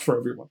going up for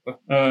everyone.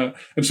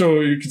 And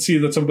so you could see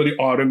that somebody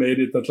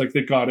automated that, like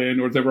they got in,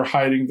 or they were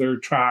hiding their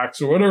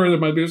tracks, or whatever it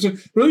might be. It was a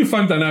really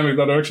fun dynamic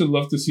that I actually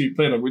love to see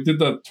played out. We did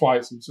that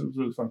twice, and so it was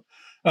really fun.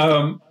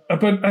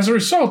 But as a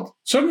result,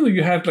 suddenly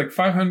you had like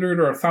 500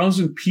 or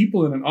 1,000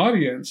 people in an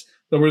audience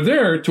that were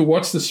there to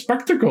watch the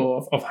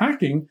spectacle of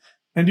hacking,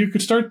 and you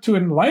could start to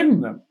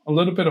enlighten them a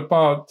little bit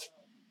about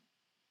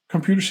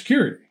computer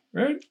security,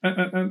 right?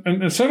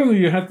 And suddenly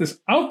you had this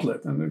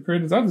outlet, and it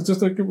created this outlet,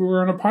 just like we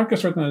were on a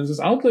podcast right now. There's this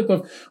outlet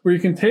of where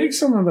you can take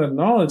some of that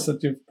knowledge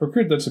that you've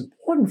procured that's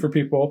important for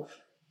people,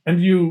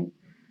 and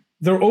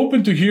they're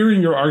open to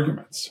hearing your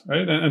arguments,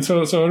 right? And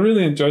so I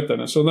really enjoyed that.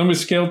 And so then we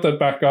scaled that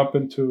back up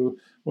into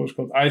what was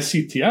called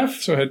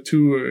ICTF. So I had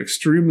 2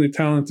 extremely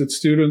talented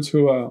students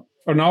who are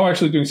now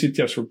actually doing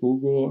CTFs for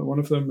Google, one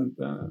of them,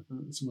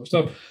 and some other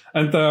stuff.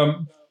 And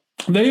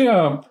they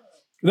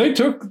they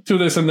took to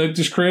this and they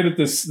just created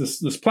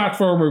this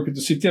platform where we could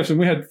do CTFs, and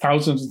we had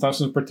thousands and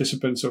thousands of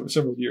participants over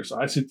several years. So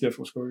ICTF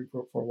was going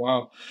for a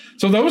while.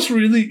 So that was a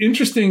really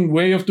interesting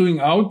way of doing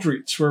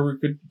outreach, where we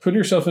could put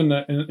yourself in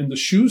the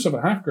shoes of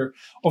a hacker,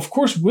 of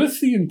course, with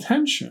the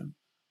intention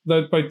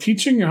that by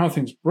teaching you how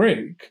things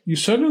break, you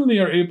suddenly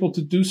are able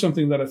to do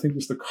something that I think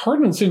is the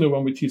cardinal sin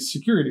when we teach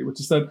security, which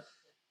is that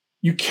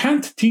you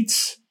can't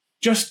teach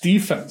just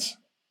defense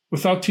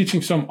without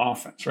teaching some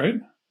offense, right?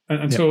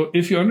 And so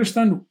if you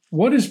understand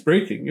what is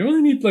breaking, you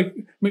only need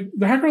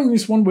the hacker only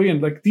needs one way,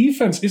 and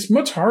defense is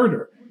much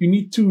harder. You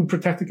need to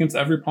protect against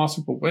every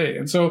possible way.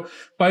 And so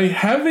by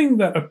having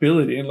that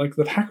ability and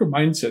that hacker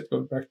mindset,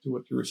 going back to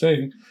what you were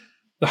saying,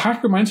 the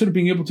hacker mindset of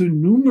being able to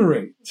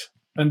enumerate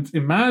and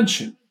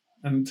imagine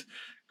and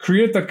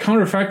create that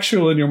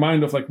counterfactual in your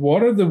mind of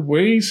what are the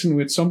ways in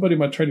which somebody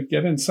might try to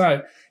get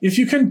inside. If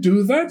you can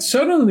do that,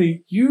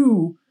 suddenly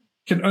you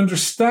can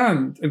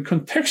understand and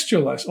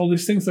contextualize all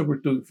these things that we're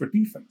doing for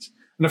defense.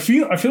 And I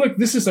feel like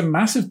this is a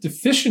massive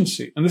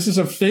deficiency, and this is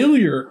a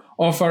failure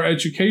of our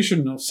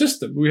educational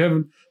system. We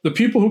haven't, the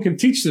people who can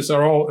teach this they've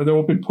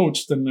all been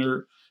poached, and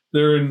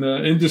they're in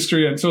the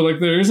industry. And so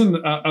there isn't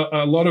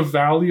a lot of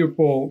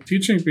valuable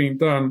teaching being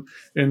done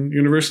in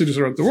universities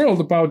around the world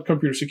about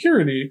computer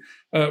security,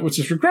 which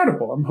is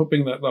regrettable. I'm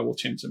hoping that will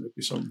change, and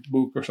maybe some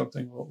MOOC or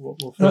something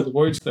will fill the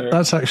voids there.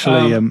 That's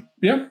actually,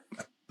 yeah.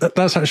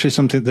 That's actually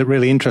something that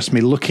really interests me,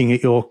 looking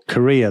at your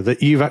career,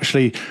 that you've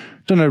actually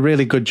done a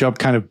really good job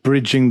kind of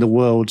bridging the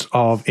worlds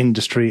of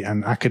industry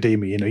and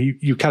academia.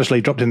 You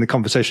casually dropped in the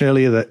conversation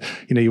earlier that,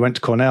 you went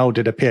to Cornell,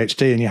 did a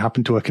PhD, and you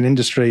happened to work in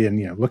industry.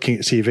 And, looking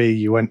at CV,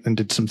 you went and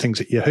did some things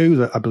at Yahoo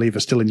that I believe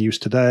are still in use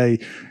today.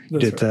 You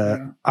did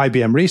the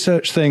IBM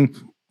research thing.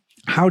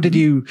 How did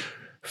you,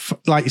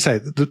 like you say,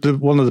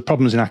 one of the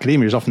problems in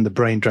academia is often the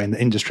brain drain.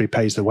 The industry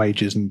pays the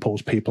wages and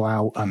pulls people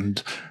out,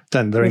 and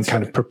then they're in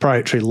kind of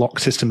proprietary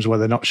locked systems where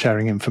they're not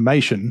sharing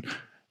information.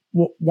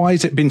 Why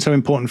has it been so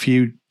important for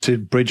you to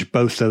bridge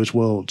both those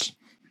worlds?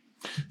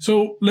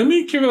 So let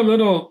me give a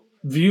little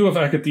view of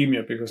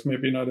academia, because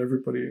maybe not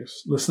everybody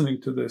is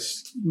listening to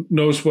this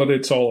knows what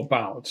it's all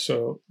about.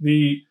 So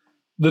the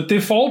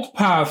default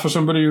path for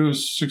somebody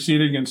who's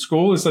succeeding in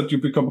school is that you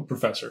become a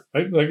professor,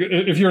 right?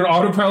 If you're an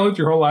autopilot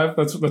your whole life,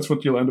 that's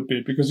what you'll end up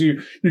being, because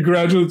you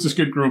gradually just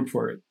get groomed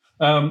for it.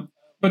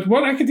 But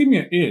what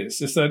academia is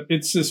that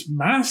it's this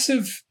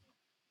massive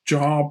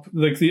job.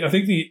 I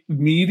think the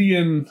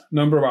median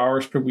number of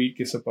hours per week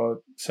is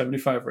about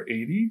 75 or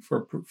 80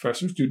 for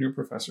professors, junior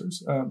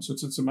professors. So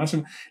it's a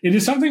massive. It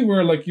is something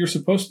where you're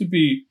supposed to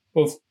be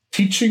both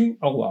teaching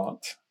a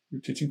lot,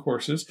 you're teaching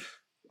courses,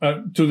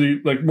 to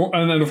the more,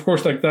 and then of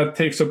course that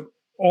takes up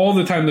all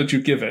the time that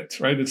you give it,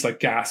 right? It's like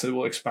gas; it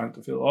will expand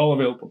to fill all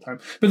available time.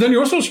 But then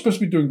you're also supposed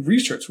to be doing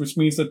research, which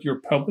means that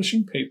you're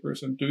publishing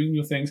papers and doing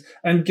new things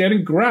and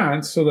getting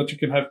grants so that you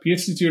can have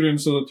PhD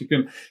students, so that you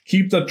can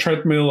keep that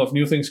treadmill of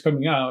new things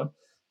coming out.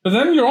 But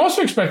then you're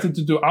also expected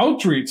to do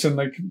outreach and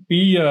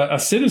be a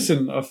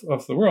citizen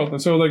of the world.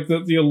 And so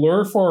the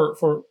allure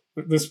for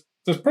this,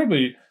 there's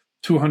probably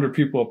 200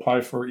 people apply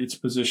for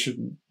each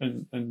position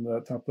in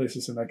the top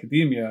places in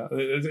academia.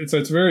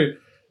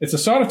 It's a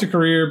sought after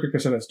career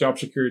because it has job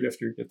security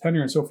after you get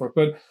tenure and so forth.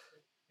 But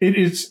it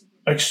is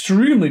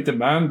extremely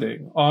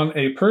demanding on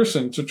a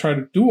person to try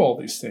to do all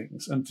these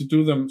things and to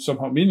do them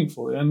somehow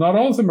meaningfully. And not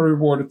all of them are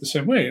rewarded the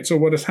same way. And so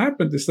what has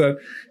happened is that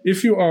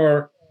if you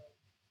are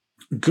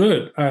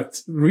good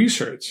at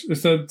research,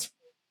 is that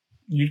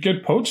you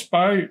get poached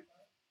by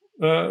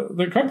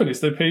the companies.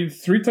 They pay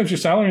 3 times your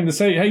salary, and they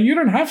say, hey, you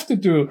don't have to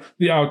do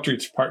the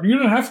outreach part. You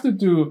don't have to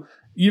do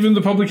even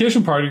the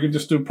publication part. You can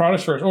just do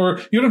products first. Or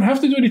you don't have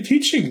to do any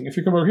teaching if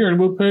you come over here, and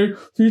we'll pay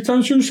 3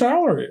 times your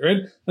salary, right?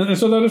 And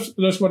so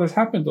that's what has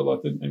happened a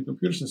lot in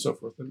computers and so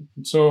forth. And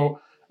so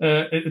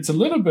it's a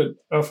little bit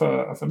of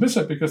a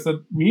mishap, because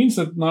that means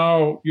that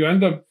now you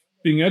end up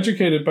being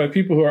educated by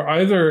people who are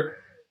either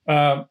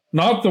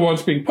not the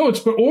ones being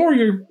poached, or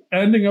you're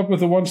ending up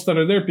with the ones that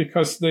are there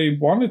because they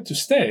wanted to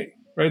stay,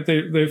 right?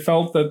 They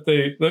felt that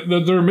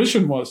their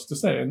mission was to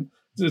stay. And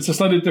it's a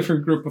slightly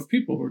different group of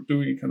people who are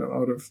doing it kind of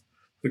out of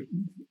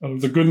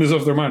the goodness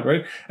of their mind,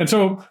 right? And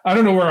so I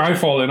don't know where I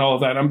fall in all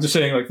of that. I'm just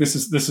saying this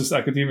is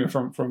academia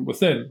from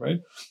within,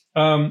 right?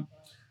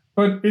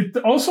 But it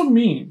also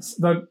means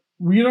that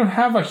we don't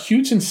have a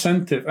huge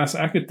incentive as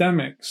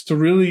academics to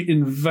really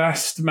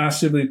invest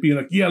massively, be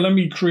let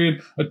me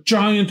create a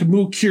giant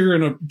MOOC here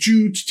and a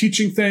huge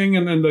teaching thing,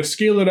 and then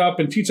scale it up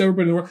and teach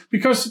everybody in the world,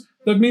 because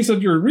that means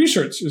that your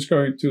research is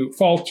going to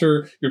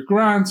falter. Your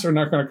grants are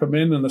not going to come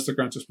in unless the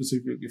grants are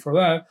specifically for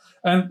that.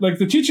 And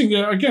the teaching,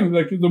 again,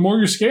 the more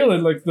you scale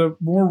it, the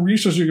more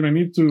resources you're going to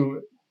need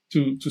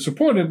to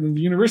support it. And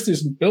the university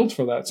isn't built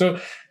for that. So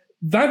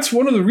that's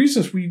one of the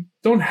reasons we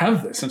don't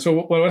have this. And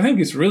so what I think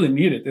is really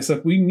needed is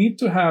that we need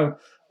to have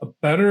a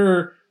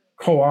better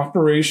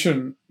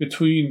cooperation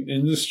between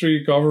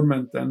industry,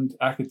 government, and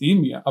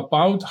academia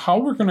about how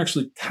we're going to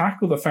actually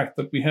tackle the fact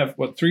that we have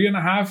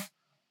 3.5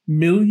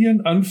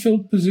 million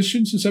unfilled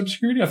positions in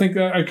cybersecurity. I think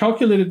I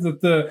calculated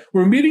that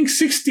we're meeting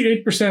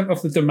 68%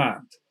 of the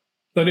demand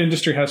that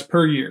industry has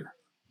per year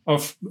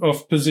of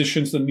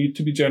positions that need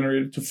to be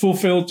generated to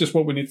fulfill just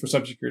what we need for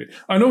cybersecurity.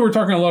 I know we're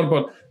talking a lot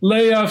about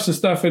layoffs and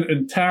stuff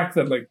in tech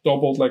that like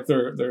doubled like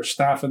their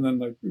staff and then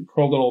like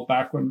crawled it all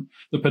back when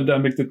the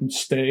pandemic didn't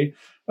stay.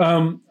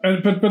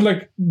 But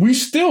like we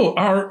still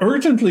are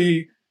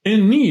urgently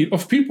in need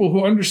of people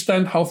who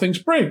understand how things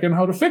break and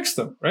how to fix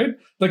them, right?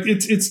 Like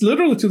it's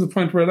literally to the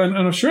point where, and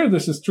I'm sure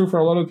this is true for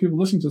a lot of people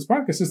listening to this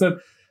podcast, is that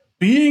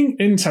being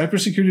in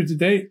cybersecurity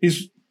today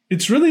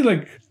it's really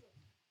like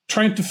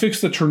trying to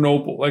fix the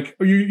Chernobyl. Like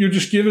you're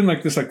just given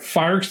like this like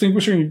fire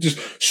extinguisher and you're just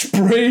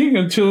spraying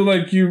until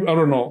like you, I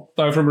don't know,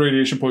 die from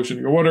radiation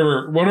poisoning or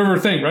whatever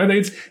thing, right?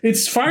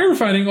 It's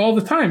firefighting all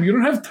the time. You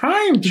don't have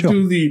time to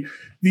do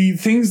the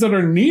things that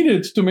are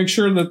needed to make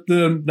sure that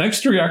the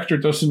next reactor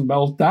doesn't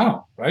melt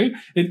down, right?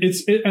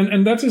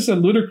 And that is a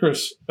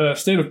ludicrous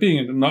state of being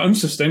and an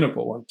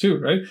unsustainable one too,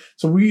 right?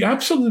 So we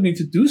absolutely need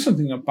to do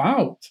something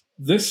about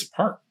this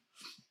part.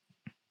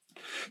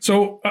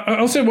 So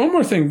I'll say one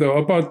more thing though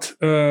about,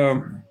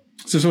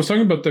 since I was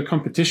talking about the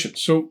competition.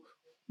 So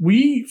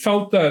we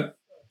felt that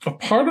a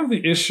part of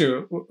the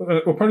issue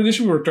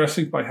we were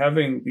addressing by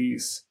having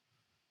these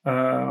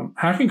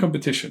hacking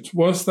competitions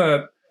was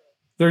that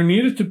there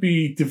needed to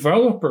be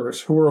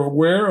developers who were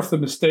aware of the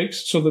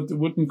mistakes so that they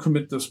wouldn't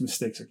commit those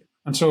mistakes again.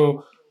 And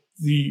so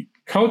the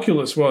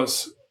calculus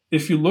was,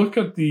 if you look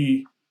at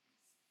the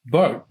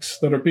bugs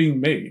that are being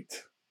made,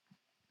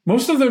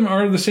 most of them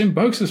are the same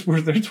bugs as were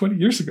there 20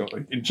 years ago,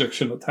 like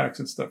injection attacks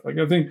and stuff. Like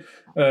I think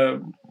a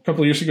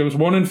couple of years ago, it was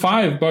 1 in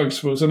 5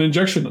 bugs was an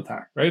injection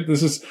attack, right?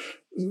 This is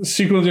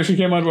SQL injection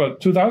came out,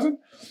 what, 2000?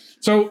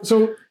 So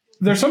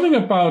there's something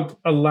about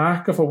a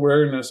lack of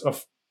awareness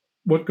of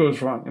what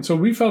goes wrong. And so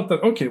we felt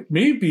that, okay,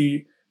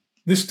 maybe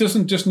this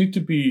doesn't just need to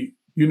be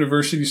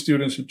university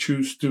students who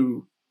choose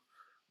to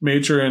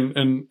major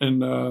in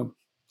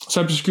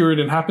cybersecurity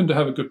and happen to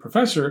have a good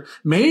professor.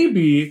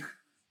 Maybe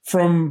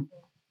from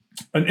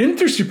an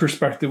industry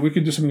perspective, we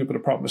could do something about a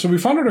problem. So we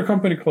founded a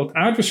company called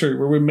Adversary,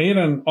 where we made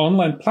an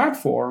online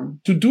platform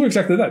to do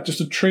exactly that, just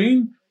to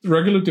train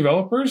regular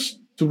developers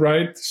to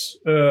write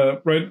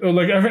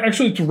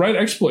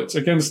exploits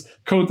against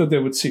code that they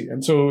would see.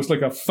 And so it was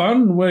like a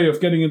fun way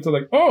of getting into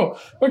like, oh,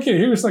 okay,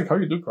 here's like how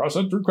you do cross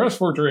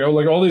forgery, or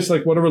like all these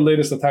like whatever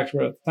latest attacks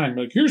were at the time.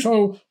 Like here's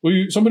how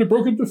somebody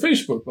broke into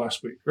Facebook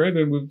last week, right?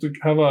 And we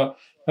have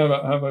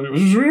it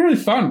was really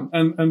fun.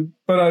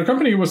 But our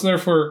company was there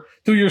for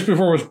 2 years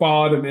before it was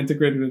bought and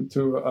integrated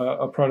into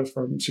a product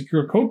from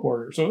Secure Code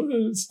Border. So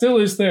it still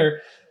is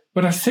there.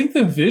 But I think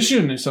the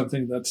vision is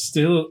something that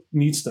still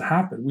needs to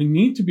happen. We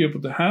need to be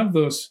able to have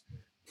those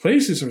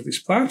places or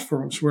these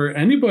platforms where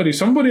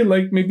somebody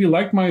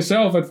like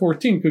myself at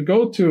 14 could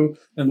go to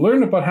and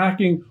learn about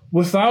hacking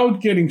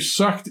without getting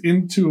sucked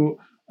into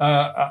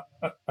a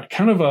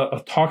kind of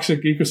a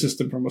toxic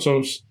ecosystem from a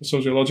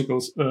sociological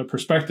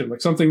perspective,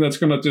 like something that's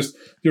going to just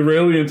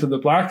derail you into the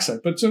black side.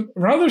 But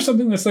rather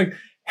something that's like,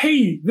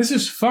 hey, this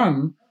is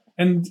fun.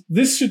 And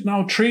this should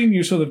now train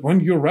you so that when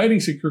you're writing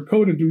secure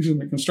code and doing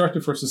something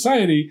constructive for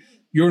society,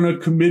 you're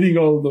not committing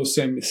all of those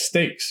same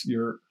mistakes.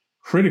 You're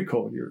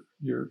critical.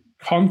 You're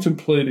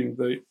contemplating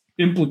the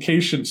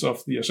implications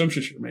of the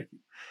assumptions you're making.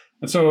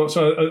 And so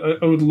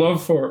I would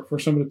love for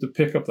somebody to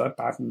pick up that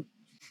baton.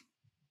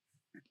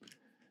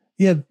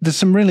 Yeah, there's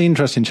some really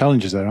interesting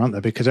challenges there, aren't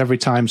there? Because every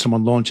time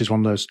someone launches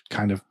one of those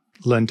kind of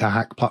learn to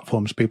hack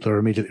platforms, people are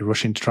immediately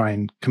rushing to try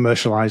and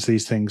commercialize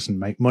these things and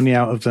make money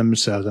out of them.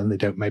 So then they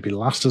don't maybe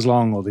last as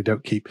long, or they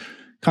don't keep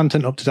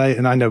content up to date.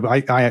 And I know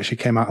I actually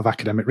came out of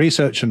academic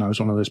research, and I was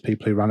one of those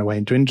people who ran away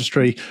into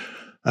industry.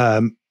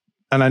 And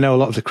I know a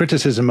lot of the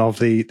criticism of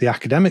the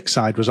academic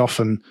side was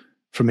often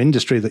from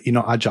industry that you're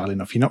not agile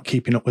enough. You're not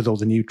keeping up with all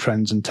the new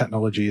trends and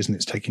technologies, and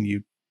it's taking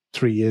you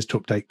 3 years to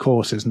update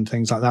courses and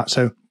things like that.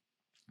 So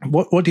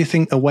what do you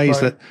think are ways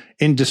that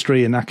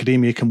industry and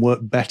academia can work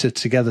better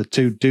together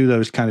to do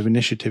those kind of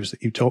initiatives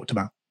that you talked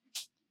about?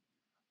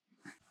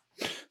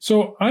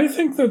 So I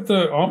think that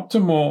the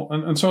optimal,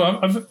 and so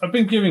I've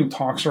been giving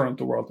talks around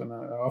the world, and I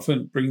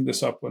often bring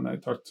this up when I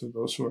talk to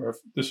those who are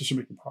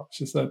decision-making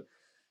talks, is that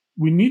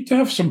we need to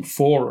have some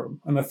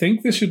forum. And I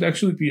think this should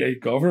actually be a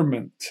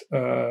government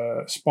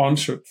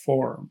sponsored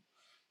forum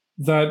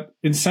that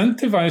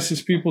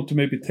incentivizes people to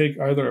maybe take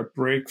either a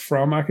break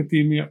from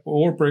academia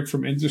or break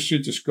from industry,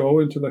 just go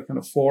into that kind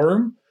of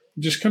forum,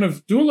 just kind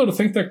of do a little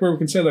think tank where we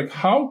can say, like,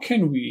 how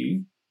can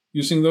we,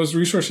 using those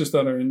resources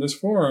that are in this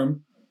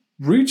forum,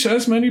 reach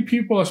as many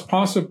people as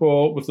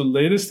possible with the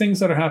latest things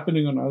that are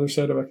happening on the other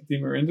side of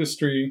academia or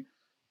industry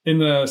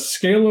in a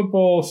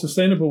scalable,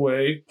 sustainable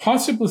way,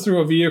 possibly through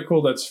a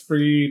vehicle that's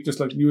free, just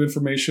like new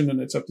information and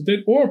it's up to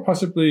date, or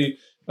possibly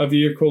a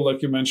vehicle,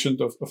 like you mentioned,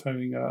 of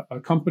having a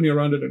company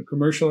around it and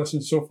commercialize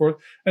and so forth.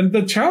 And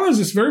the challenge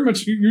is very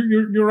much,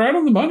 you're right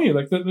on the money.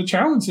 Like the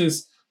challenge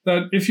is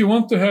that if you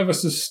want to have a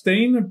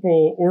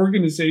sustainable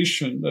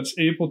organization that's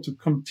able to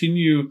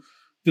continue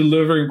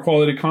delivering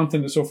quality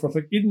content and so forth,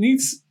 like it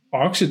needs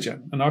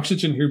oxygen, and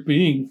oxygen here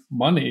being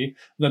money.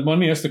 That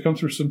money has to come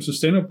through some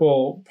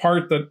sustainable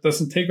part that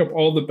doesn't take up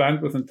all the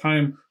bandwidth and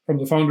time from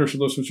the founders or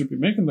those who should be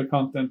making the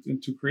content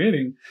into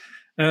creating.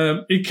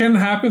 It can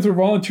happen through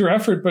volunteer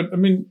effort, but I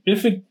mean,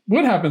 if it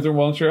would happen through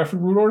volunteer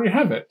effort, we would already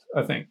have it,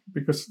 I think,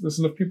 because there's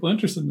enough people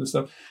interested in this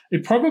stuff.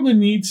 It probably we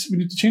need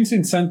to change the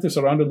incentives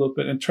around a little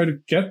bit and try to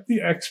get the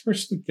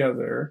experts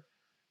together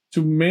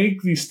to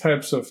make these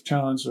types of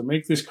challenges or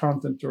make this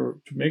content or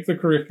to make the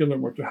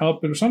curriculum or to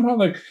help it or somehow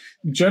like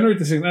generate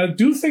this thing. And I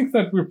do think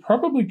that we're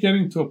probably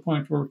getting to a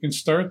point where we can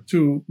start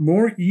to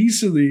more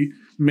easily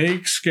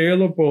make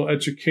scalable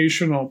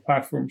educational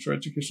platforms or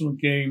educational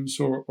games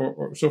or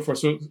so forth.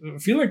 So I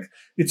feel like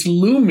it's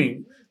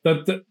looming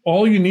that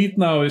all you need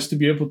now is to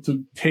be able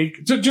to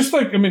take, just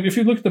like, I mean, if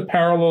you look at the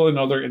parallel in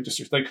other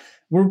industries, like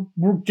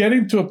we're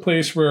getting to a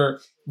place where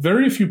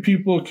very few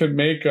people can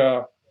make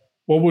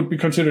what would be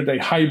considered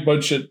a high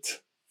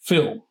budget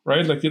film,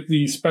 right? Like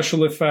the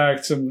special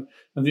effects and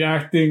the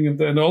acting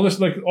and all this,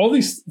 like all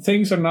these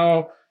things are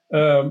now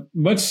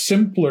much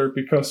simpler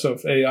because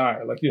of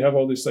AI. Like you have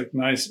all these like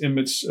nice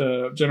image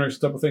generation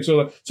type of things.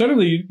 So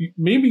suddenly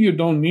maybe you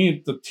don't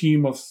need the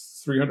team of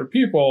 300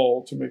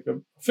 people to make a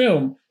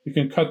film. You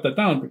can cut that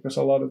down because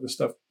a lot of the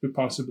stuff could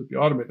possibly be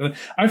automated. And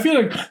I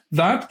feel like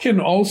that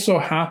can also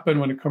happen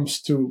when it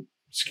comes to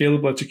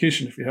scalable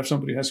education. If you have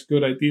somebody who has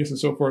good ideas and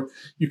so forth,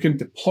 you can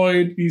deploy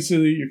it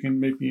easily. You can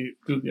maybe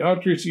do the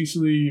outreach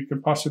easily. You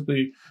can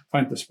possibly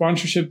find the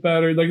sponsorship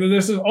better. Like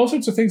there's all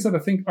sorts of things that I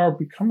think are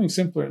becoming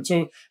simpler. And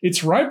so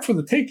it's ripe for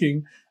the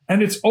taking.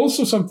 And it's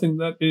also something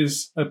that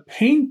is a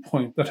pain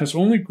point that has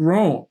only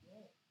grown.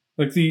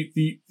 Like the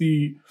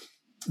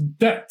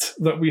debt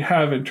that we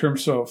have in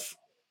terms of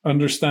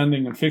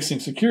understanding and fixing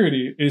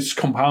security is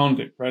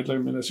compounding, right? Like,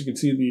 I mean, as you can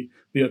see,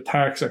 the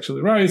attacks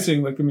actually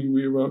rising. Like, I mean,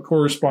 we have a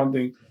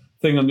corresponding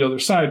thing on the other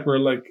side where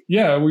like,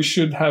 yeah, we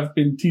should have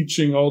been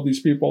teaching all these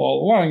people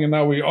all along, and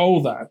now we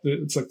owe that.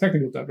 It's like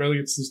technical debt, really.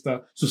 It's just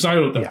a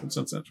societal debt in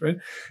some sense, right?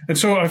 And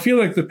so I feel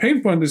like the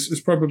pain point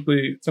is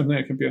probably something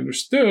that can be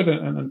understood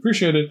and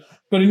appreciated,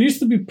 but it needs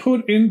to be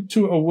put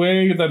into a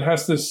way that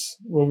has this,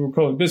 what we're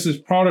calling business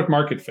product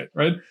market fit,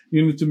 right?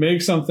 You need to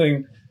make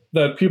something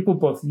that people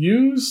both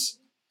use,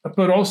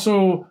 but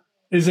also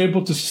is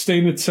able to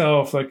sustain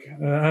itself, like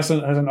has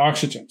an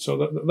oxygen. So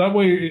that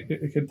way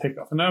it can take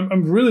off. And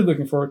I'm really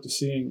looking forward to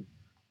seeing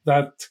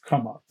that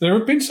come up. There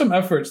have been some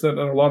efforts that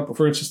a lot of,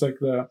 for instance, like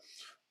the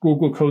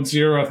Google Code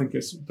Zero, I think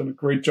has done a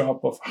great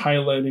job of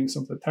highlighting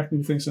some of the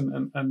technical things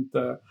and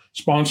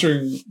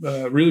sponsoring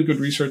really good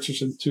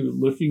researchers into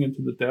looking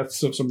into the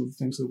depths of some of the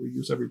things that we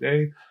use every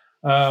day.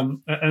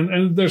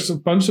 And there's a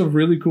bunch of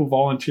really cool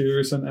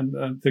volunteers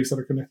and things that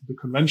are connected to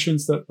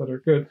conventions that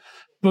are good.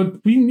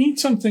 But we need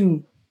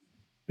something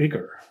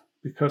bigger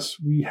because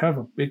we have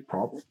a big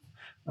problem.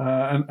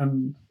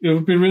 And it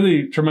would be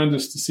really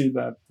tremendous to see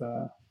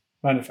that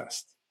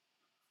manifest.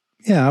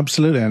 Yeah,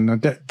 absolutely.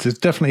 And there's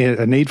definitely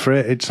a need for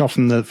it. It's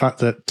often the fact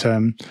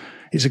that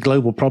it's a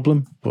global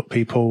problem, but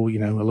people,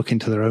 are looking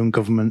to their own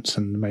governments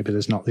and maybe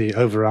there's not the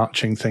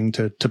overarching thing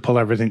to pull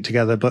everything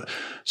together. But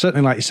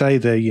certainly, like you say,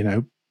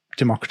 the,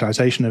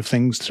 democratization of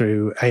things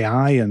through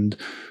AI and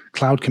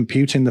cloud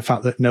computing, the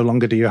fact that no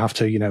longer do you have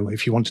to,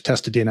 if you want to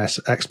test a DNS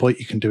exploit,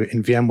 you can do it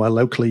in VMware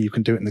locally, you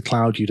can do it in the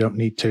cloud. You don't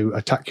need to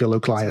attack your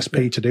local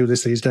ISP to do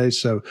this these days.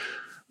 So,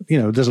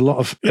 there's a lot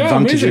of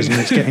advantages and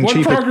it's getting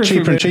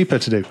cheaper and cheaper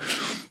to do.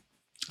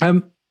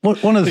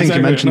 One of the things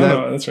you mentioned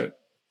there, that's right.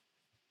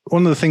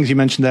 One of the things you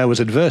mentioned there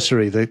was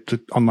Adversary, the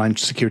online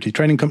security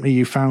training company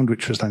you found,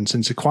 which was then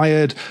since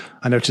acquired.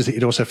 I noticed that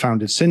you'd also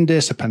founded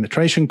Syndis, a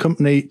penetration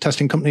company,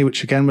 testing company,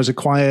 which again was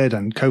acquired,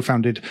 and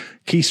co-founded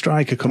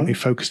Keystrike, a company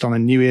focused on a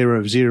new era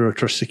of zero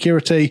trust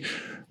security.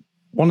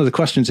 One of the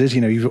questions is,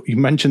 you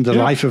mentioned the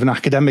life of an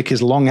academic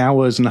is long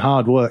hours and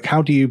hard work.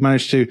 How do you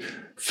manage to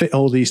fit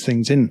all these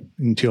things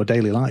into your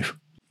daily life?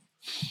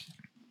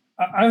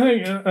 I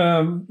think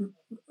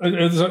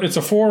it's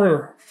a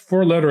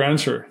four-letter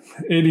answer: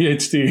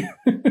 ADHD.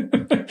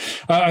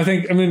 I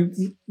think. I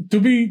mean, to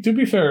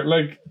be fair,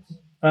 like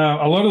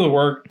a lot of the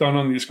work done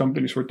on these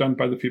companies were done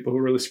by the people who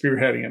were really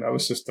spearheading it. I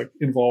was just like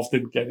involved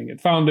in getting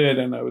it founded,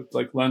 and I would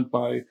like lend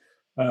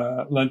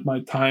my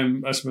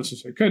time as much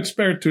as I could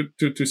spare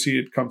to see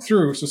it come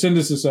through. So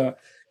Syndis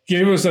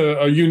gave us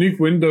a unique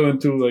window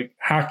into like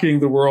hacking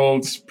the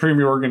world's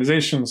premier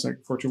organizations,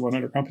 like Fortune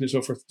 100 companies,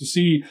 so forth, to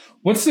see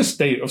what's the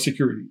state of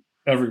security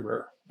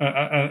everywhere,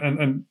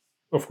 and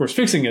of course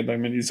fixing it. I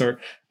mean, these are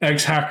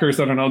ex-hackers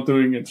that are now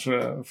doing it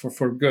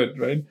for good,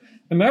 right?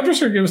 And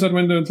Adversary gave us that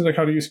window into like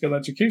how to use scale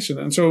education,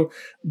 and so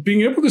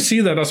being able to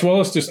see that as well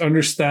as just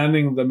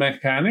understanding the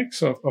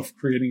mechanics of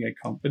creating a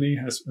company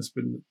has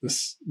been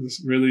this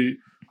really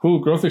cool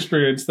growth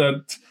experience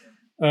that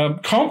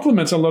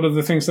complements a lot of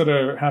the things that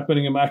are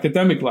happening in my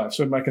academic life.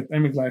 So in my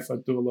academic life, I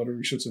do a lot of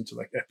research into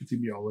like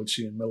epidemiology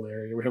and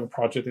malaria. We have a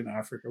project in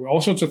Africa.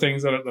 All sorts of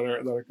things that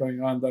are going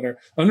on that are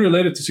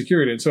unrelated to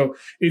security. And so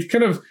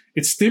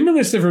it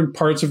stimulates different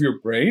parts of your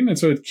brain. And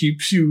so it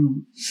keeps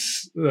you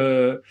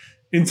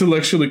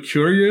intellectually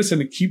curious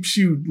and it keeps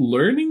you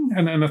learning.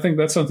 And I think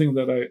that's something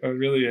that I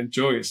really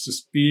enjoy, is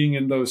just being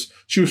in those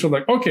shoes of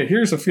like, okay,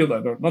 here's a field I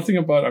know nothing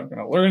about. I'm going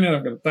to learn it.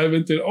 I'm going to dive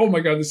into it. Oh my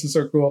God, this is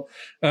so cool.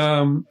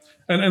 And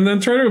then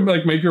try to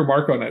like make your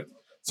mark on it.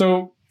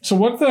 So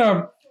what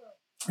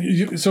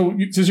since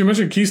you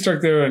mentioned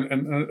Keystrike there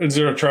and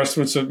zero trust,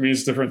 which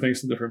means different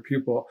things to different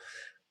people,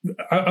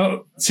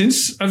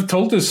 since I've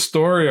told this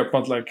story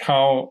about like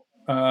how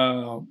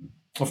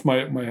of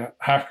my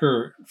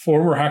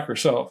former hacker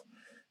self,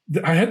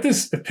 I had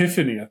this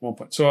epiphany at one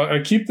point. So I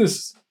keep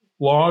this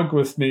log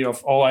with me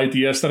of all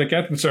ideas that I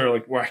get, which are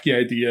like wacky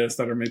ideas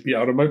that are maybe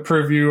out of my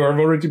purview or have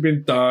already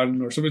been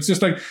done or something. It's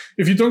just like,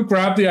 if you don't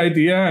grab the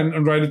idea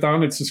and write it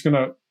down, it's just going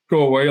to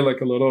go away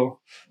like a little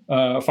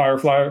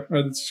firefly,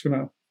 right? It's just going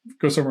to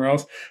go somewhere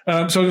else.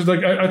 So it's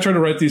like, I try to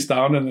write these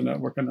down and then I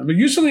work on them. But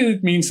usually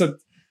it means that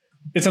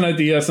it's an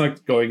idea. It's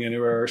not going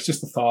anywhere. It's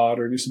just a thought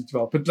or needs to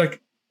develop. But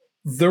like,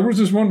 there was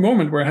this one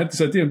moment where I had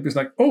this idea and it was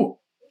like, oh,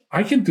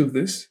 I can do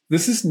this.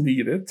 This is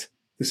needed.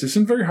 This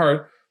isn't very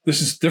hard.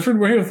 This is a different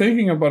way of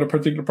thinking about a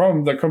particular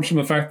problem that comes from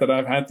the fact that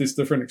I've had these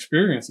different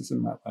experiences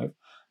in my life.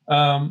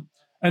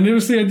 And it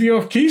was the idea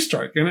of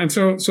Keystrike. And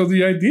so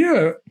the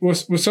idea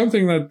was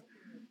something that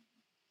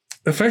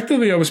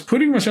effectively I was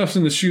putting myself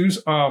in the shoes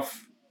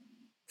of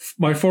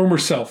my former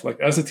self, like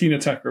as a teen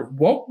attacker.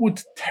 What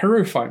would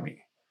terrify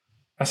me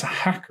as a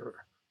hacker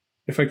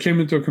if I came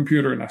into a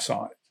computer and I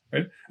saw it,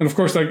 right? And of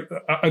course, like,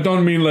 I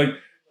don't mean like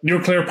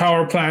nuclear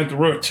power plant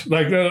root,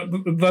 like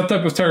that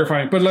type of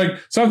terrifying, but like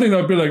something that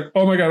would be like,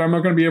 oh my God, I'm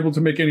not going to be able to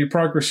make any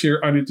progress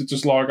here. I need to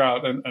just log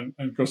out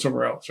and go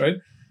somewhere else, right?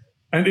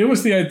 And it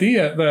was the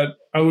idea that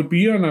I would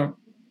be on a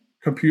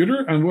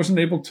computer and wasn't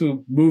able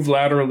to move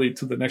laterally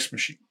to the next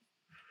machine.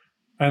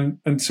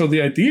 And so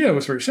the idea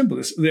was very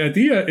simple. The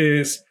idea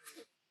is,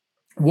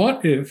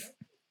 what if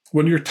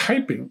when you're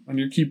typing on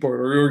your keyboard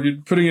or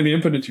you're putting any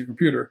input into your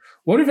computer,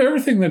 what if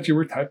everything that you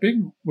were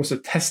typing was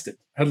attested,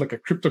 had like a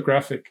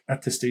cryptographic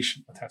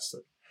attestation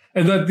attested?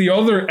 And that the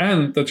other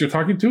end that you're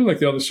talking to, like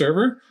the other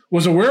server,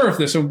 was aware of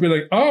this and would be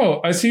like,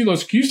 oh, I see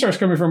those keystrikes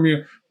coming from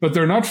you, but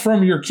they're not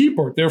from your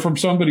keyboard. They're from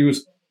somebody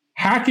who's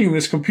hacking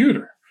this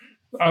computer.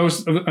 I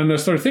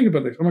started thinking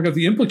about this. Oh my God,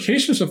 the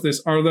implications of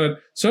this are that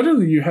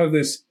suddenly you have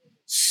this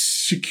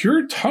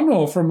secure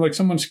tunnel from like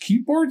someone's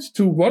keyboard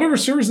to whatever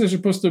service they're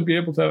supposed to be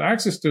able to have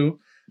access to,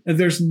 and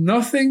there's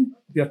nothing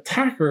the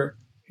attacker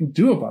can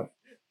do about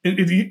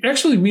it. It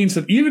actually means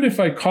that even if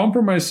I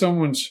compromise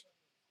someone's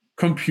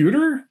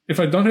computer,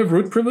 if I don't have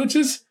root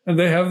privileges and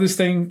they have this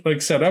thing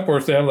like set up, or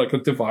if they have like a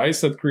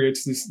device that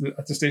creates these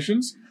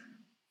attestations,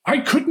 I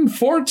couldn't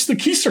forge the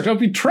keystroke. I'll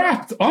be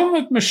trapped on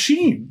that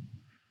machine.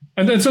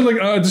 And then so like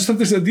I just had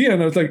this idea,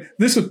 and I was like,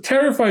 this would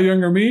terrify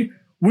younger me.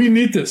 We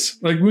need this.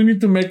 Like, we need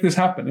to make this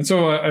happen. And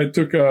so I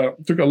took a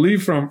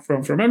leave from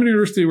Emory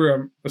University, where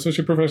I'm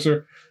associate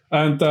professor,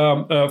 and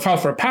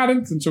filed for a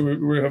patent. And so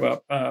we have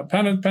a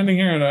patent pending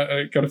here, and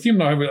I got a team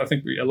now. I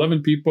think we're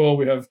 11 people.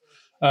 We've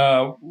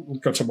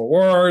got some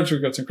awards.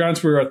 We've got some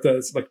grants. We're at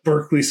the like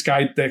Berkeley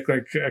Skytech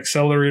like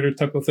accelerator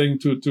type of thing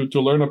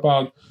to learn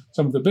about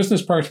some of the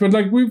business parts. But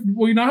like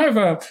we now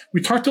have we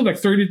talked to like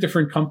 30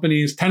 different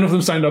companies. 10 of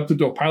them signed up to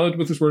do a pilot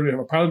with us. Where we have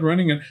a pilot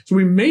running, and so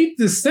we made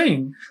this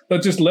thing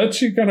that just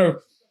lets you kind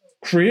of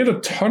create a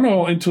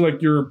tunnel into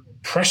like your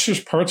precious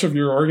parts of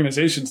your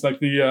organizations, like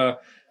the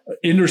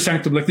inner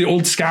sanctum, like the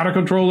old SCADA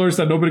controllers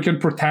that nobody can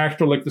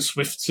protect, or like the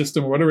Swift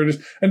system or whatever it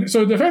is. And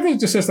so the fact that it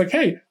just says like,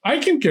 hey, I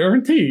can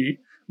guarantee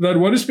that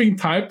what is being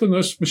typed on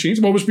those machines,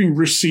 what was being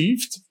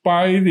received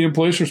by the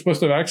employees who are supposed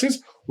to have access,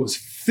 was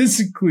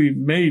physically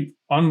made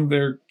on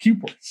their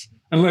keyboards.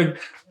 And like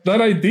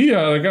that idea,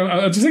 like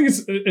I just think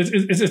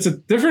it's a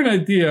different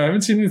idea. I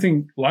haven't seen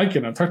anything like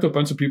it. I've talked to a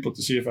bunch of people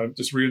to see if I'm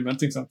just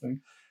reinventing something.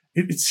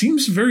 It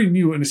seems very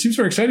new, and it seems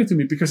very exciting to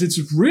me, because it's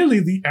really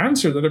the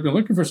answer that I've been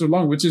looking for so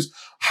long, which is,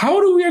 how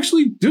do we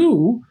actually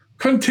do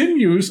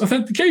continuous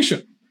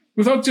authentication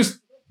without just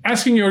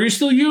asking you, are you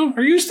still you?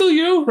 Are you still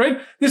you? Right?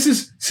 This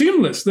is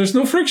seamless. There's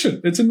no friction.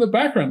 It's in the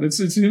background. It's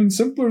even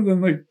simpler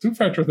than like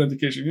two-factor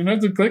authentication. You don't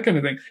have to click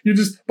anything. You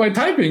just, by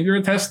typing, you're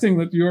attesting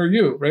that you are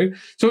you, right?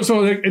 So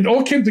like it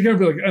all came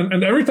together. Like,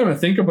 and every time I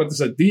think about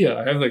this idea,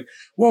 I have like,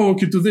 whoa, we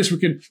can do this. We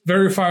can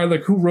verify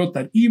like who wrote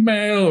that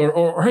email,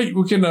 or hey,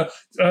 we can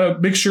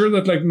make sure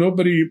that like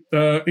nobody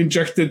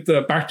injected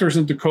backdoors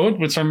into code,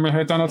 which I may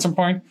have done at some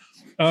point.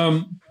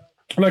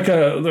 Like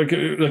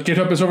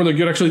GitHub is over, like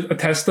you'd actually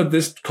attest that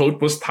this code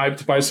was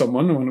typed by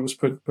someone when it was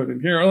put in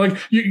here. Or like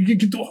you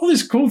can do all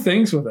these cool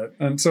things with it,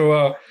 and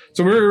so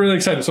we're really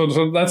excited.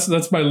 So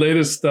that's my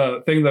latest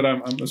thing that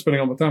I'm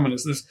spending all my time on,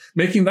 is this,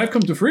 making that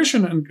come to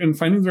fruition and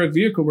finding the right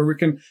vehicle where we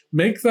can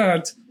make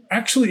that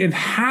actually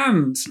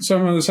enhance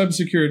some of the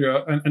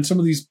cybersecurity and some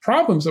of these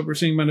problems that we're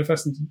seeing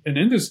manifest in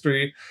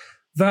industry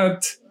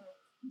that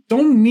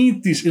don't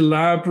need these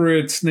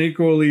elaborate snake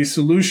oily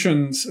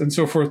solutions and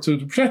so forth to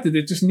protect it.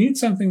 It just needs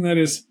something that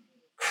is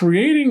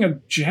creating a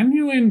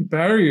genuine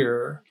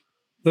barrier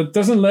that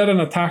doesn't let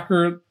an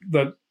attacker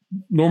that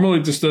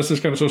normally just does this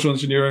kind of social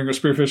engineering or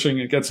spear phishing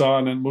and gets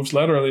on and moves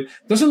laterally,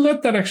 doesn't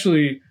let that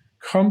actually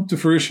come to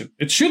fruition.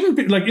 It shouldn't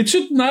be like, it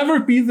should never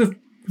be the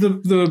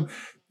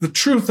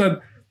truth that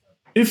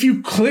if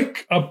you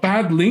click a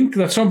bad link,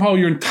 that somehow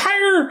your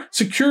entire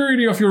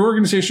security of your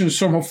organization is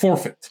somehow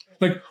forfeit.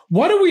 Like,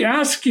 what are we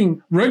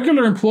asking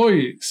regular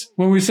employees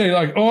when we say,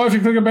 like, oh, if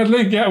you click a bad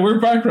link, yeah, we're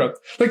bankrupt?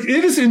 Like,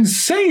 it is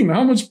insane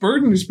how much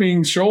burden is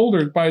being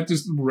shouldered by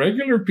just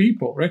regular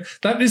people, right?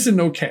 That isn't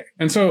okay.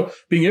 And so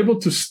being able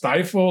to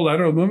stifle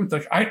lateral movement,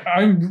 like,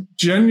 I'm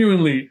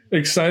genuinely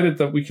excited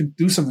that we can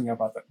do something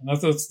about that. And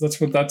that's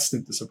what that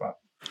stint is about.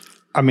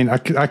 I mean, I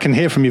can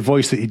hear from your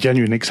voice that you're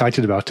genuinely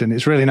excited about it. And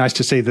it's really nice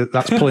to see that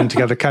that's pulling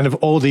together kind of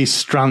all these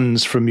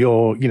strands from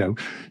your,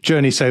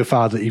 journey so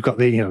far, that you've got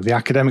the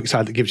academic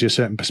side that gives you a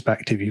certain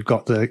perspective. You've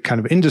got the kind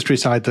of industry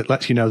side that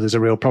lets you know there's a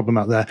real problem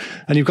out there.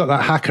 And you've got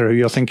that hacker who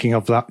you're thinking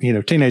of, that,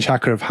 teenage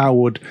hacker of how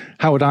would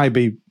I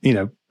be,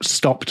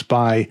 stopped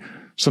by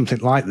something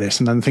like this?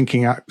 And then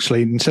thinking,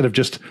 actually, instead of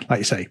just, like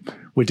you say,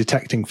 we're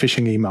detecting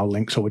phishing email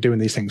links or we're doing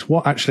these things,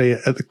 what actually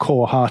at the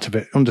core heart of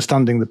it,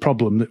 understanding the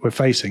problem that we're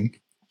facing,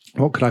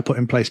 what could I put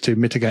in place to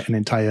mitigate an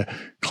entire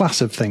class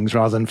of things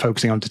rather than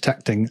focusing on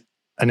detecting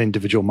an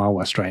individual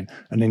malware strain,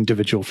 an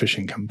individual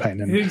phishing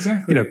campaign? And,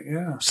 exactly.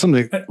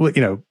 Something,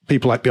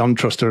 people like Beyond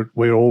Trust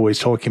we're always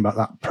talking about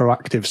that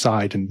proactive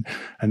side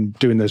and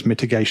doing those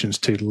mitigations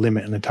to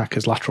limit an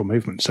attacker's lateral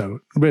movement. So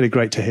really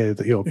great to hear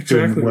that you're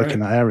doing work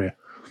in that area.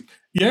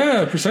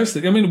 Yeah,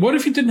 precisely. I mean, what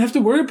if you didn't have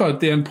to worry about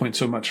the endpoint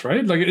so much,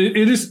 right? Like, it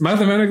is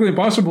mathematically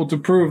impossible to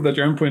prove that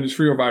your endpoint is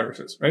free of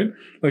viruses, right?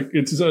 Like,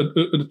 it's a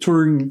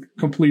Turing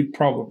complete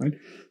problem, right?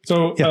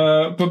 So,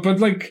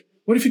 but like,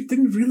 what if you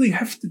didn't really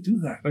have to do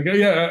that? Like,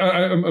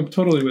 I'm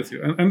totally with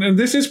you. And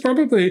this is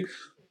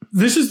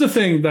the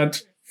thing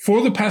that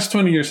for the past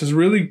 20 years has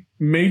really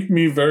made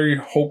me very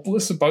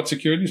hopeless about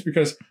security, is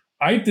because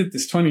I did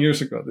this 20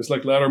 years ago, this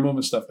like lateral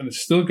movement stuff, and it's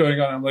still going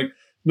on. I'm like,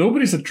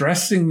 nobody's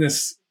addressing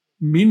this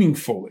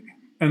meaningfully,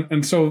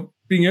 and so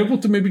being able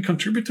to maybe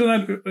contribute to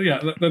that,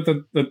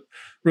 that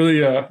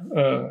really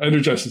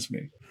energizes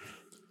me.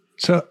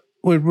 So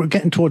we're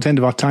getting towards the end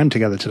of our time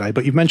together today,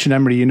 but you've mentioned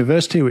Emory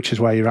University, which is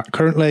where you're at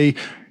currently.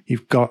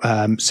 You've got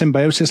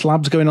Symbiosis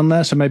Labs going on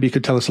there, so maybe you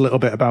could tell us a little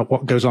bit about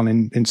what goes on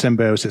in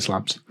Symbiosis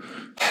Labs.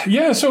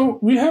 Yeah, so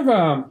we have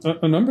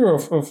a number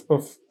of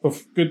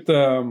good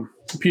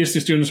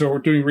PhD students who are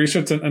doing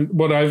research, and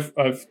what I've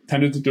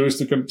tended to do is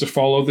to kind of just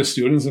follow the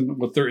students and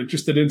what they're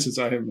interested in, since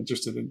I am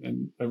interested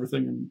in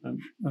everything.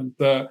 And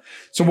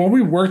so what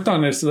we worked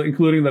on is,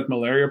 including that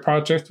malaria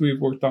project, we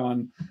worked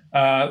on,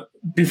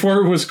 before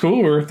it was cool,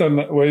 we worked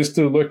on ways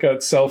to look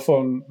at cell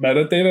phone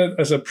metadata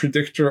as a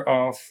predictor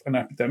of an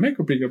epidemic,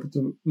 or being able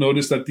to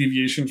notice that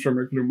deviations from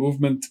regular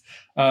movement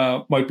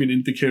might be an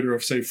indicator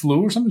of, say,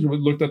 flu or something. So we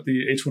looked at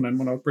the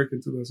H1N1 outbreak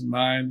in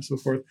 2009 and so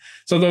forth.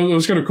 So that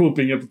was kind of cool,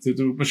 being able to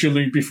do machine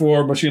learning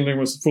before machine learning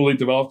was fully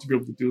developed to be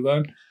able to do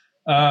that.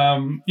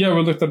 We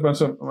looked at a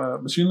bunch of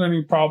machine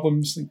learning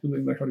problems,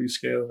 including like how do you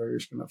scale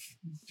various kind of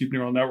deep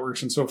neural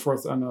networks and so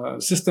forth on a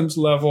systems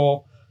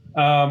level.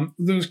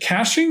 There's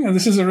caching, and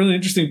this is a really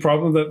interesting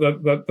problem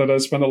that I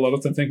spend a lot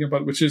of time thinking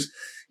about, which is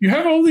you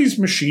have all these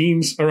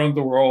machines around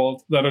the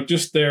world that are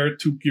just there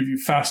to give you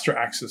faster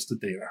access to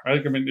data,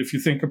 right? I mean, if you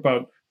think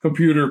about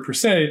computer per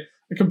se,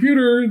 a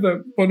computer,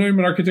 the von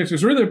Neumann architecture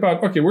is really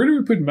about, okay, where do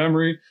we put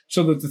memory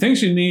so that the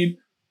things you need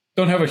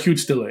don't have a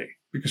huge delay,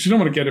 because you don't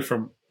want to get it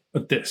from a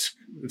disk.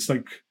 It's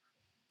like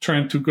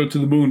trying to go to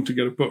the moon to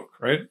get a book,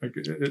 right? Like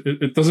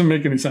it doesn't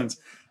make any sense.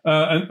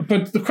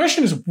 But the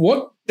question is,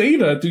 what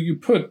data do you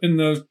put in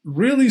the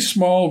really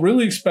small,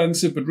 really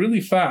expensive, but really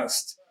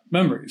fast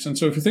memories? And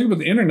so if you think about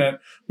the internet,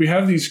 we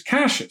have these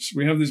caches.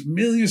 We have these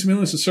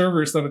millions of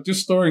servers that are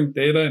just storing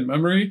data in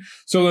memory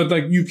so that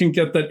like you can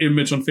get that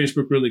image on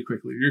Facebook really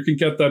quickly. You can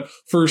get that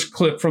first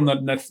clip from that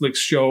Netflix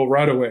show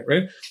right away,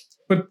 right?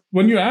 But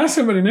when you ask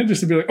somebody in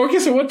industry to be like, okay,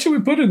 so what should we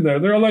put in there?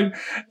 They're like,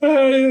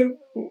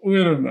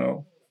 we don't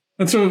know.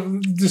 And so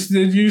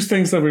they use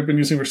things that we've been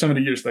using for so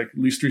many years, like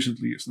least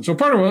recently used. And so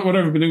part of what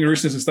I've been doing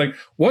recently is like,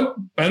 what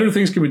better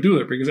things can we do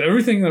there? Because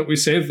everything that we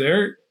save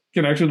there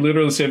can actually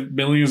literally save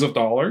millions of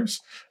dollars.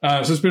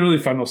 So it's been really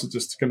fun also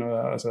just kind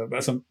of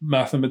as a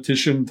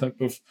mathematician type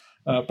of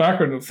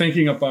background of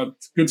thinking about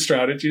good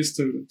strategies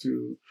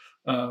to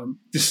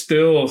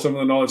distill some of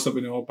the knowledge that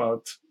we know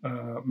about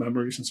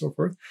memories and so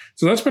forth.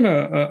 So that's been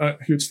a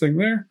huge thing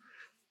there.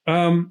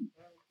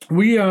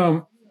 We've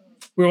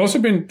also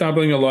been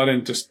dabbling a lot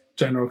in just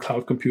general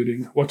cloud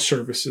computing. What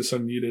services are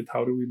needed?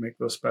 How do we make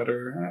those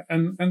better?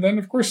 And then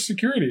of course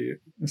security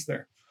is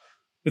there.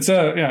 It's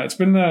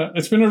been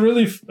a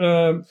really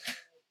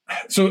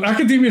so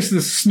academia is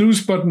the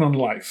snooze button on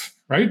life,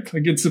 right?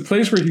 Like it's a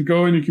place where you can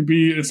go and you can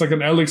be. It's like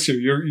an elixir.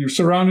 You're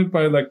surrounded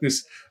by like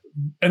this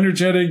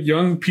energetic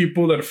young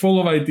people that are full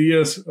of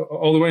ideas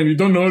all the way, and you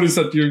don't notice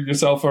that you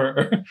yourself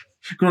are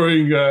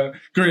growing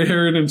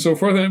gray-haired and so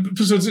forth. And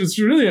so it's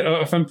really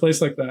a fun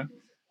place like that.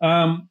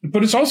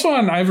 But it's also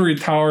an ivory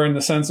tower in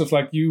the sense of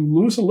like you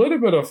lose a little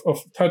bit of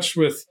touch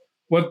with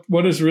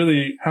what is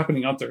really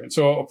happening out there. And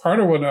so a part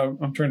of what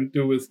I'm trying to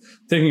do with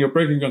taking a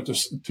break and going to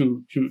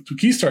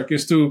Keystark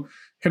is to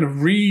kind of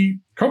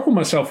recouple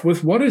myself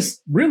with what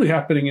is really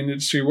happening in the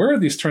industry. Where are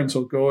these trends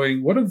all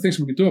going? What are the things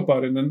we can do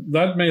about it? And then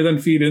that may then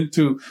feed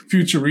into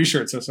future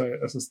research as I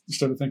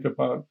start to think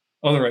about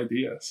other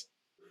ideas.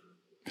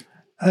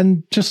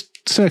 And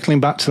just circling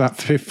back to that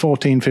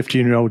 14,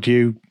 15-year-old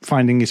you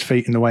finding his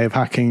feet in the way of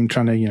hacking,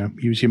 trying to,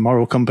 use your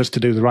moral compass to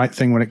do the right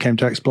thing when it came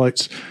to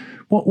exploits.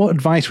 What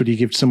advice would you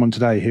give to someone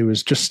today who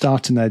is just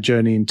starting their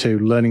journey into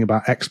learning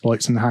about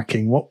exploits and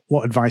hacking?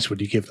 What advice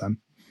would you give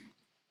them?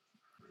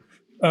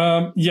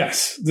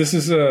 Yes, this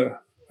is a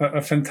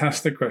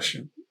fantastic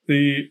question.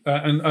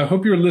 And I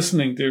hope you're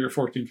listening, dear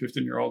 14,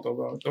 15-year-old,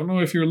 although I don't know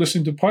if you're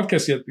listening to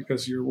podcasts yet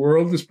because your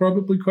world is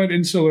probably quite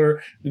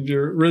insular and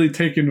you're really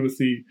taken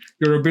with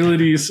your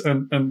abilities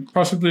and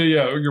possibly,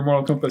 your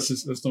moral compass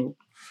is no...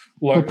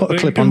 We'll put a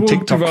clip on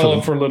TikTok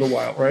develop for a little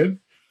while, right?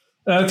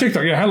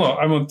 TikTok, hello,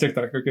 I'm on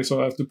TikTok. Okay,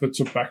 so I have to put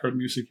some background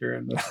music here,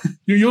 and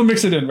you'll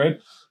mix it in, right?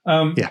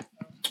 Yeah.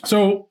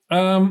 So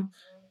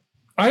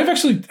I've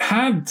actually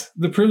had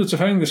the privilege of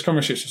having this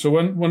conversation. So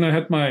when I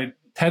had my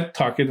TED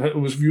Talk, it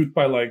was viewed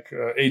by like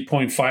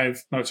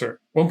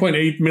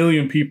 1.8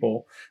 million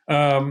people,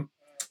 and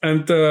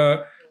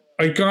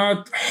I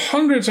got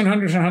hundreds and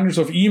hundreds and hundreds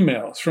of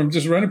emails from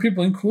just random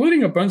people,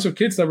 including a bunch of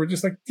kids that were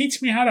just like,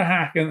 "Teach me how to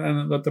hack,"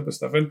 and that type of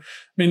stuff. And I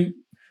mean,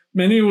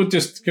 many would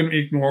just kind of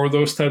ignore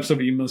those types of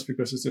emails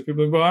because it's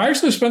difficult. But I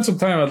actually spent some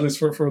time, at least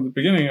for the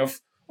beginning, of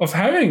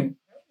having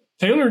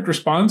tailored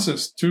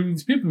responses to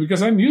these people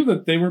because I knew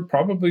that they were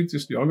probably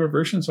just younger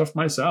versions of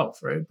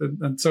myself, right?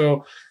 And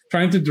so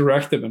trying to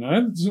direct them. And I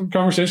had some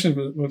conversations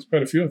with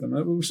quite a few of them.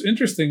 It was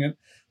interesting. And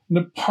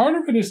the part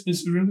of it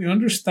is really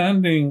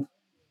understanding.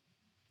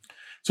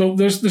 So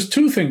there's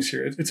two things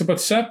here. It's about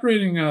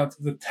separating out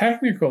the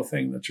technical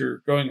thing that you're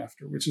going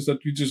after, which is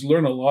that you just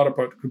learn a lot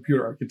about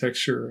computer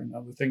architecture and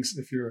other things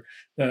if you're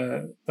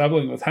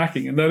dabbling with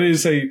hacking. And that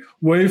is a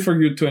way for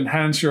you to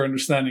enhance your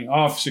understanding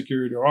of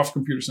security or of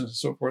computer science and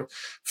so forth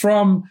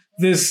from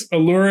this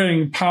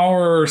alluring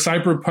power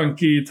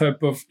cyberpunky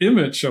type of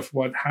image of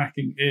what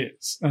hacking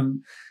is.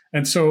 And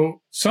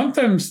so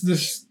sometimes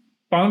this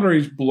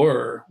boundaries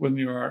blur when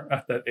you are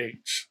at that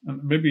age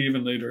and maybe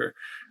even later.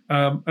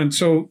 And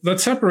so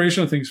that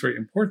separation, I think, is very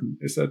important,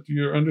 is that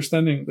you're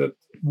understanding that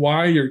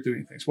why you're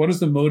doing things. What is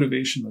the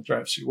motivation that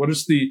drives you? What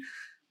is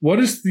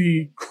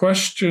the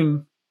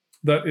question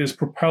that is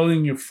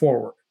propelling you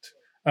forward?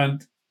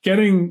 And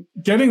getting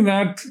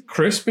that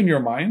crisp in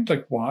your mind,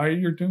 like why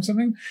you're doing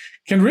something,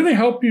 can really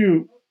help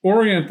you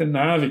orient and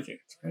navigate.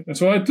 Right? And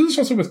so I do this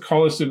also with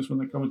college students when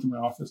they come into my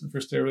office in the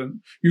first year.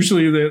 And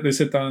usually they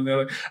sit down and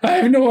they're like, I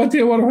have no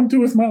idea what I want to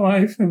do with my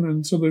life.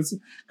 And so this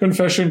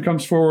confession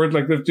comes forward,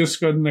 like they've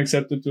just gotten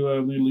accepted to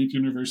an elite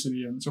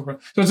university and so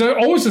forth. So it's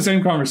always the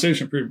same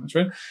conversation pretty much,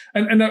 right?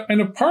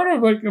 And a part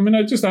of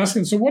I just ask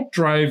them, so what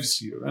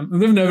drives you?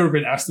 And they've never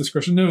been asked this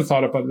question, never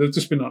thought about it. They've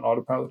just been on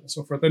autopilot and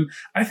so forth. And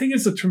I think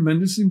it's a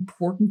tremendously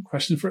important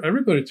question for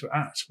everybody to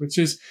ask, which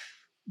is,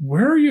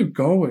 where are you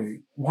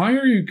going? Why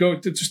are you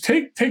going? To just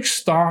take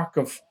stock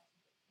of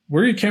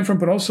where you came from,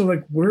 but also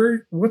like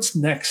what's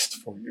next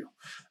for you.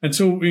 And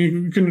so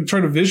you can try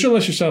to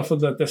visualize yourself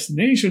at that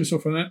destination and so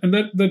forth. And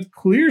that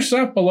clears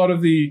up a lot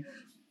of the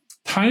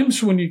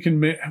times when you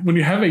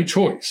have a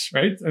choice,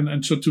 right?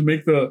 And so to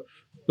make the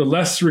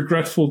less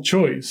regretful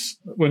choice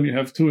when you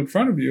have two in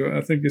front of you,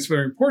 I think is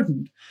very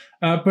important.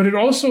 But it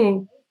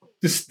also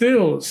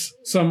distills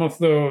some of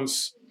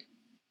those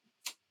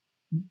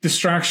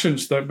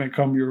distractions that may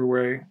come your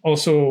way.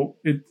 Also,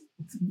 it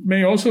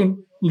may also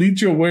lead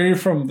you away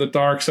from the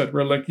dark side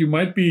where like you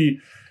might be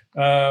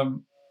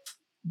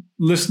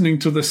listening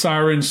to the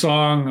siren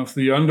song of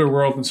the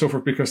underworld and so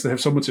forth because they have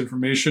so much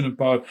information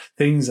about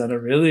things that are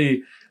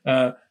really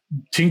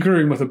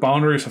tinkering with the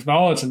boundaries of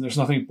knowledge, and there's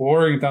nothing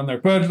boring down there.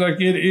 But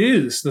like it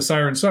is the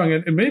siren song.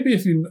 And maybe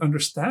if you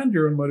understand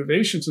your own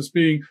motivations as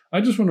being,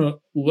 I just want to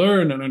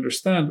learn and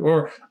understand,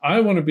 or I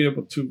want to be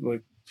able to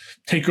like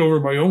take over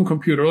my own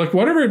computer, like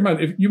whatever it might,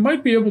 if you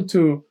might be able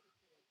to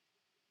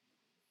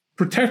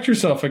protect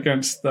yourself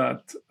against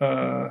that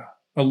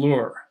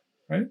allure,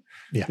 right?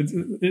 Yeah,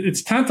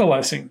 it's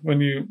tantalizing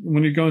when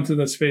you go into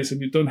that space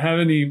and you don't have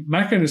any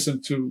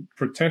mechanism to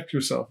protect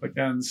yourself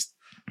against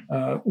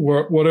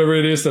whatever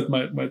it is that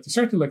might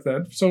distract you like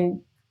that.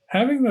 So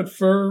having that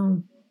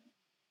firm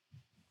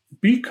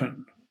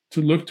beacon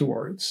to look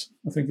towards,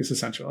 I think, is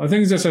essential. I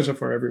think it's essential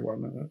for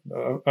everyone.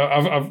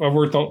 I've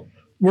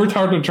worked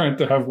hard on trying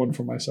to have one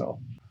for myself.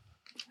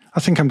 I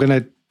think I'm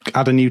going to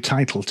add a new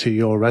title to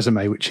your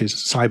resume, which is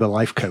Cyber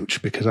Life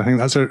Coach, because I think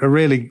that's a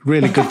really,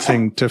 really good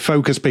thing to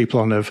focus people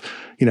on of,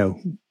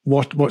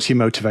 what's your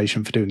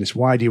motivation for doing this?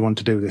 Why do you want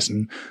to do this?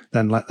 And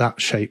then let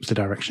that shape the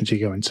directions you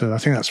go in. So I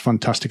think that's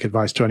fantastic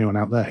advice to anyone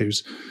out there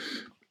who's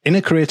in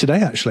a career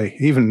today, actually,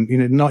 even,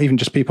 not even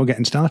just people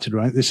getting started,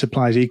 right? This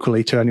applies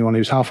equally to anyone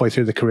who's halfway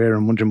through the career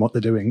and wondering what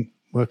they're doing.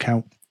 Work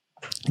out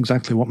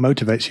exactly what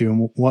motivates you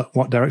and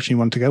what direction you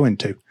want to go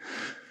into.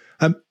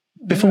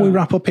 Before we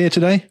wrap up here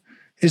today,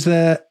 is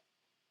there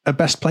a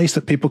best place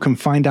that people can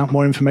find out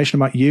more information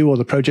about you or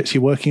the projects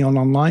you're working on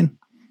online?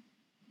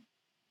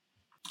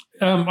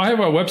 I have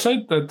a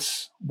website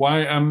that's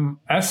ymsir.com.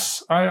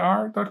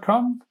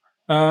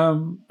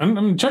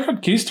 And check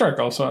out Keystrike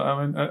also.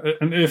 I mean,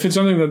 and if it's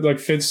something that like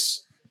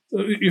fits,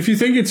 if you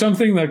think it's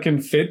something that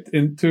can fit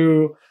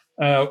into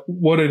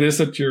what it is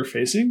that you're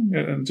facing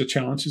and the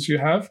challenges you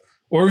have,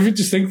 or if you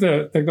just think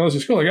the technology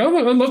is cool, like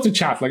I'd love to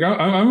chat. Like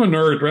I'm a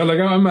nerd, right? Like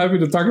I'm happy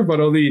to talk about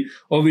all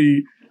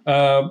the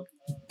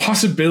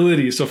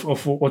possibilities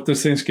of what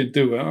those things can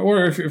do.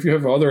 Or if you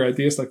have other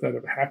ideas like that,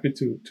 I'm happy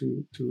to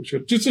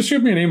just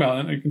shoot me an email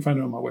and you can find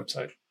it on my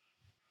website.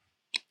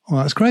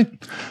 Well, that's great.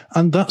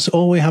 And that's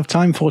all we have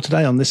time for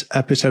today on this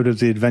episode of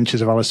The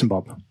Adventures of Alice and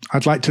Bob.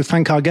 I'd like to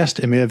thank our guest,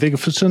 Ymir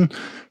Vigfusson,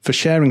 for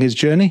sharing his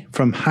journey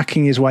from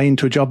hacking his way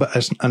into a job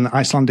as an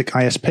Icelandic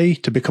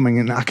ISP to becoming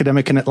an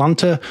academic in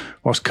Atlanta,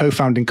 whilst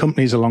co-founding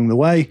companies along the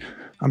way.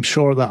 I'm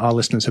sure that our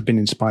listeners have been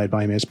inspired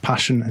by Ymir's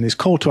passion and his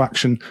call to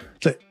action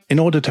that in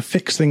order to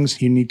fix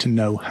things, you need to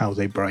know how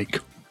they break.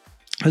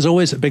 As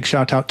always, a big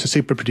shout out to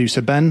super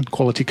producer Ben,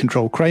 quality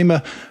control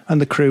Kramer,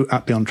 and the crew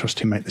at Beyond Trust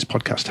who make this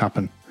podcast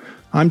happen.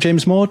 I'm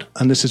James Maud,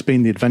 and this has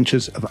been The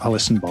Adventures of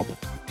Alice and Bob.